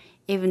away,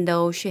 even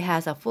though she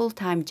has a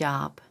full-time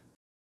job.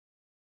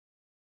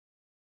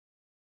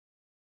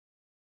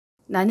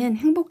 나는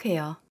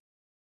행복해요.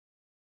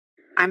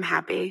 I'm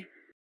happy.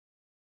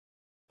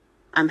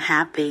 I'm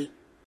happy.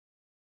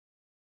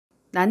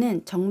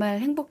 나는 정말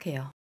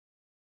행복해요.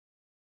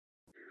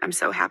 I'm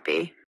so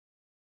happy.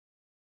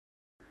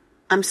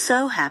 I'm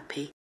so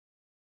happy.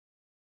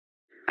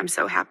 I'm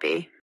so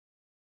happy.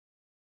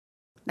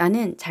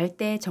 나는 잘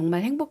때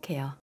정말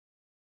행복해요.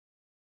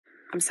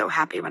 I'm so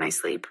happy when I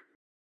sleep.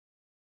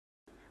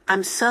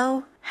 I'm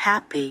so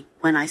happy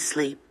when I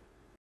sleep.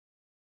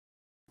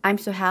 I'm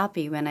so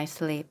happy when I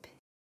sleep.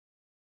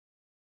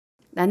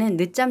 나는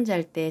늦잠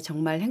잘 때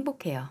정말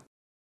행복해요.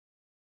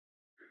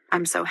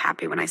 I'm so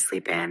happy when I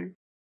sleep in.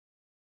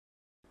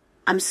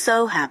 I'm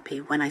so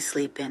happy when I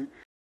sleep in.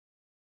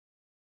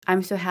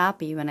 I'm so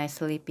happy when I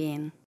sleep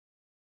in.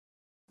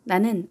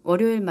 나는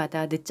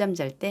월요일마다 늦잠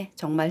잘 때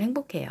정말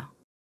행복해요.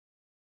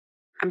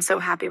 I'm so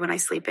happy when I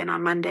sleep in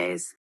on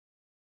Mondays.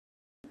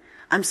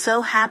 I'm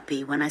so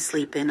happy when I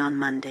sleep in on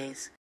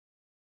Mondays.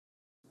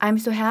 I'm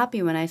so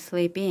happy when I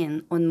sleep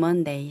in on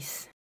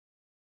Mondays.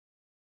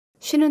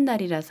 쉬는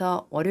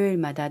날이라서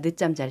월요일마다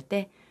늦잠 잘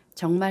때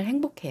정말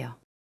행복해요.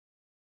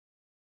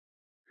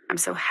 I'm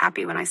so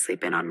happy when I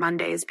sleep in on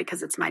Mondays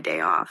because it's my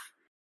day off.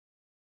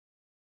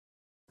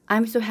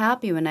 I'm so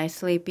happy when I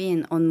sleep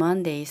in on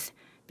Mondays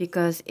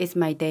because it's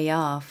my day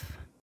off.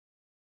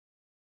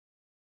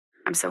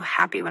 I'm so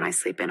happy when I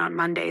sleep in on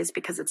Mondays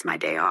because it's my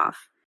day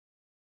off.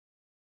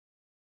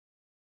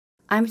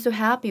 I'm so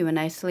happy when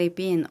I sleep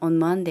in on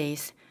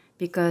Mondays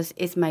because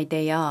it's my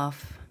day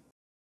off.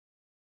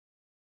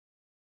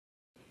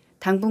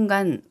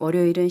 당분간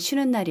월요일은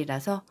쉬는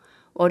날이라서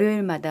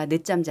월요일마다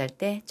늦잠 잘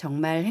때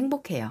정말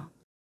행복해요.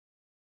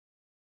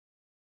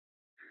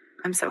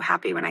 I'm so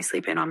happy when I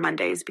sleep in on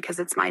Mondays because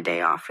it's my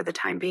day off for the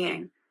time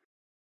being.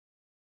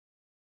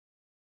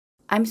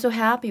 I'm so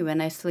happy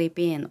when I sleep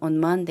in on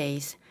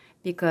Mondays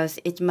because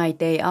it's my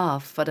day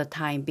off for the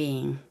time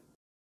being.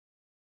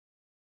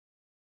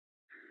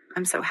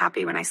 I'm so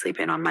happy when I sleep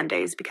in on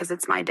Mondays because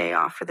it's my day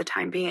off for the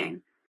time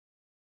being.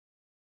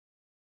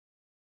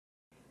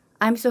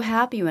 I'm so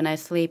happy when I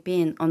sleep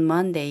in on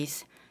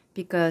Mondays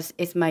because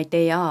it's my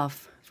day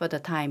off for the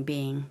time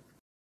being.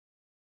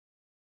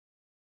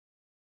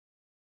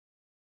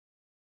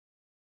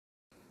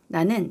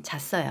 나는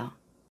잤어요.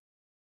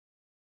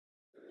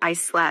 I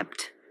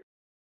slept.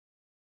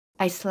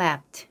 I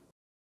slept.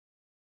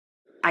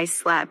 I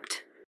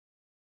slept.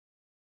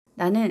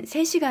 나는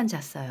 3시간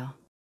잤어요.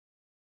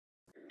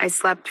 I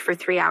slept for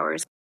 3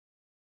 hours.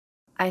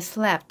 I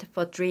slept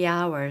for 3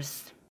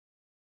 hours.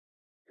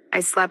 I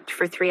slept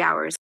for 3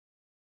 hours.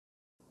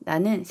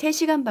 나는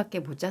 3시간밖에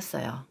못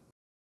잤어요.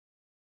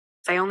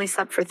 I only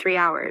slept for 3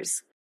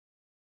 hours.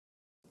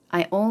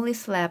 I only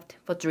slept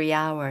for 3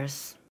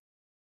 hours.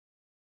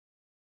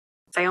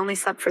 I only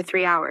slept for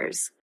 3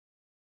 hours.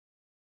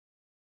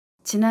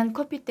 진한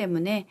커피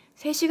때문에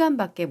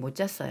 3시간밖에 못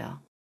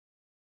잤어요.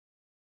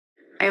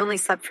 I only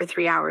slept for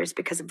 3 hours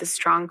because of the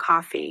strong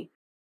coffee.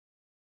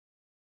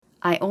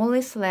 I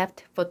only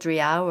slept for 3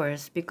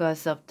 hours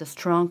because of the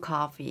strong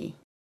coffee.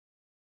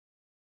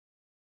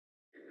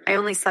 I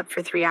only slept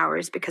for 3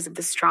 hours because of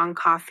the strong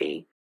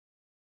coffee.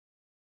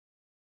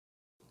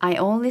 I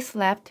only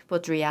slept for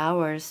 3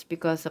 hours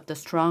because of the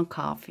strong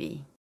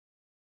coffee.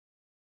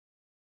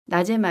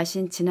 낮에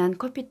마신 진한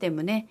커피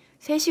때문에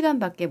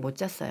 3시간밖에 못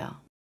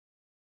잤어요.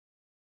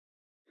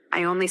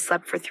 I only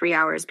slept for 3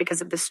 hours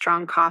because of the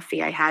strong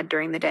coffee I had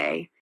during the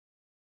day.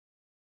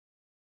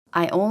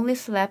 I only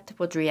slept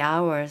for 3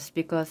 hours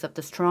because of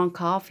the strong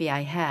coffee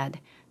I had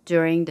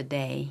during the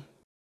day.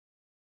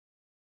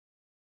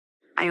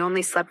 I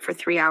only slept for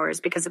 3 hours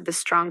because of the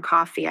strong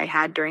coffee I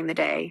had during the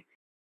day.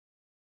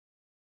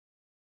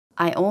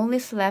 I only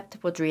slept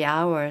for 3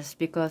 hours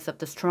because of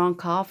the strong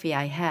coffee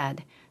I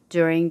had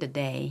during the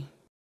day.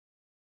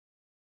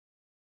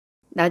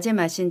 낮에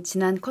마신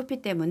진한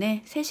커피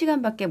때문에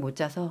 3시간밖에 못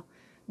자서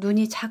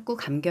눈이 자꾸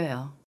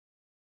감겨요.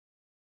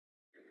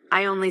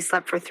 I only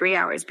slept for 3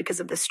 hours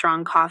because of the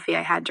strong coffee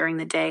I had during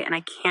the day, and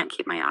I can't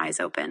keep my eyes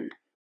open.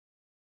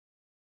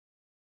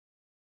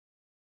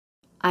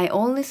 I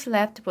only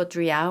slept for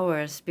 3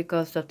 hours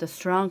because of the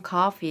strong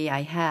coffee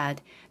I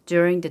had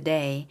during the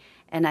day,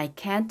 and I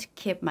can't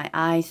keep my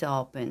eyes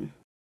open.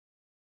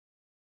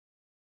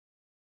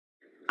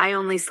 I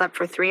only slept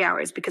for 3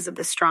 hours because of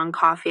the strong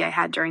coffee I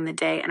had during the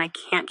day, and I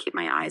can't keep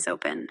my eyes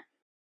open.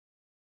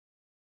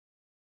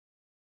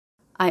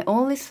 I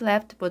only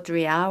slept for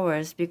 3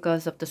 hours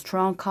because of the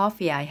strong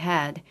coffee I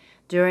had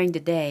during the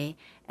day,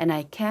 and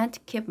I can't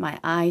keep my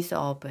eyes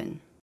open.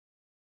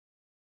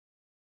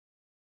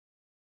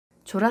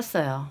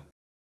 졸았어요.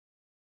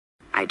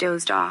 I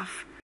dozed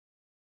off.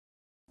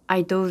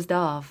 I dozed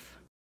off.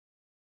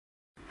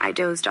 I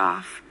dozed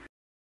off.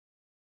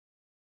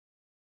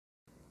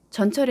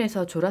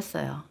 전철에서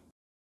졸았어요.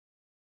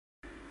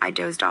 I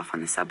dozed off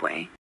on the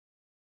subway.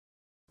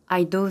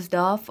 I dozed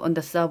off on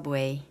the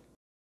subway.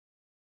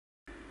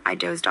 I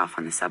dozed off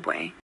on the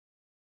subway.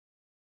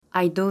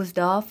 I dozed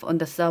off on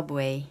the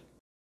subway.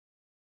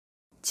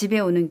 집에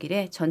오는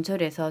길에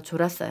전철에서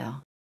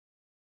졸았어요.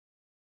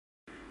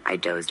 I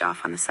dozed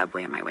off on the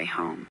subway on my way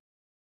home.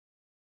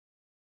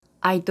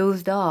 I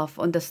dozed off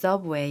on the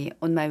subway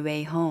on my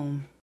way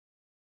home.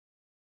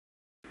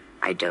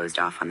 I dozed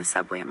off on the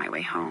subway on my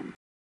way home.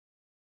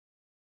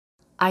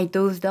 I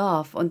dozed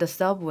off on the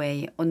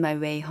subway on my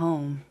way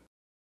home.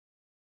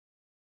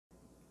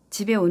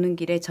 집에 오는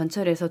길에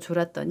전철에서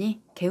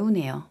졸았더니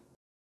개운해요.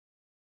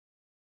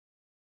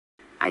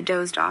 I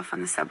dozed off on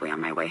the subway on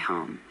my way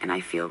home, and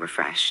I feel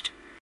refreshed.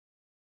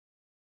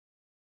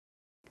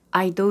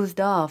 I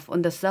dozed off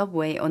on the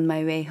subway on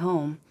my way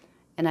home,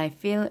 and I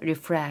feel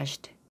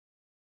refreshed.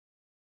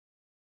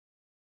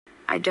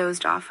 I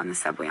dozed off on the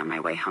subway on my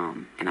way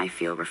home, and I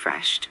feel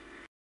refreshed.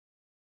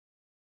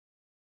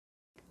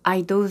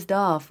 I dozed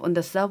off on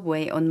the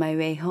subway on my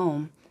way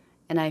home,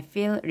 and I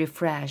feel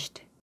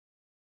refreshed.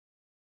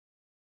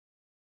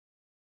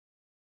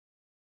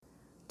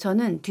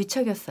 저는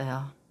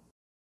뒤척였어요.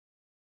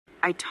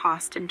 I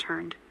tossed and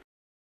turned.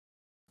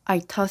 I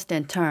tossed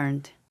and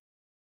turned.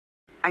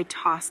 I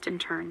tossed and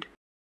turned.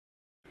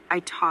 I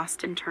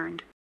tossed and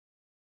turned.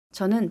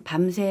 저는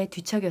밤새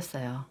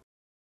뒤척였어요.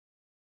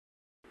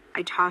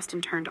 I tossed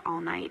and turned all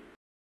night.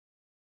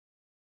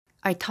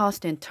 I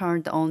tossed and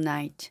turned all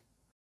night.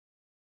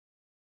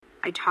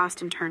 I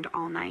tossed and turned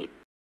all night.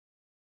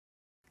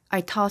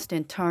 I tossed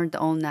and turned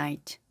all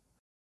night.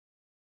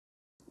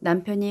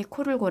 남편이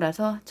코를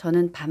골아서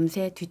저는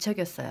밤새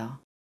뒤척였어요.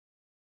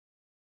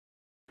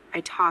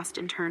 I tossed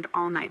and turned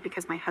all night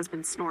because my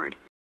husband snored.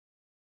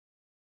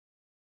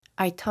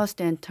 I tossed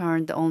and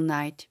turned all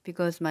night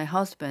because my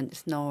husband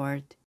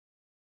snored.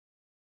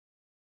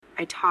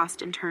 I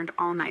tossed and turned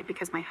all night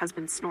because my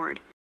husband snored.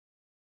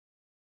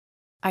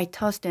 I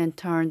tossed and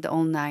turned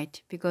all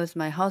night because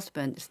my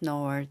husband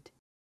snored.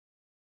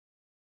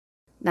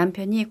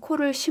 남편이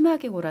코를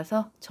심하게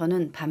골아서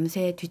저는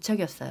밤새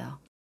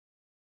뒤척였어요.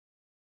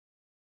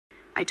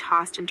 I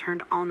tossed and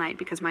turned all night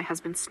because my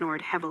husband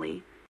snored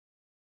heavily.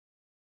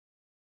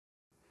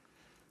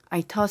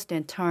 I tossed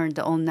and turned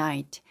all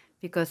night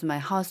because my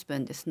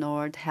husband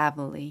snored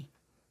heavily.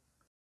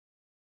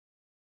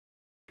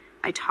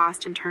 I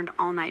tossed and turned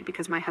all night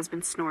because my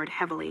husband snored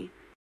heavily.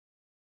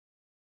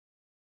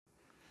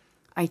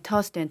 I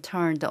tossed and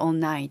turned all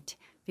night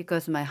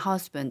because my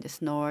husband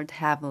snored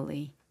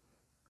heavily.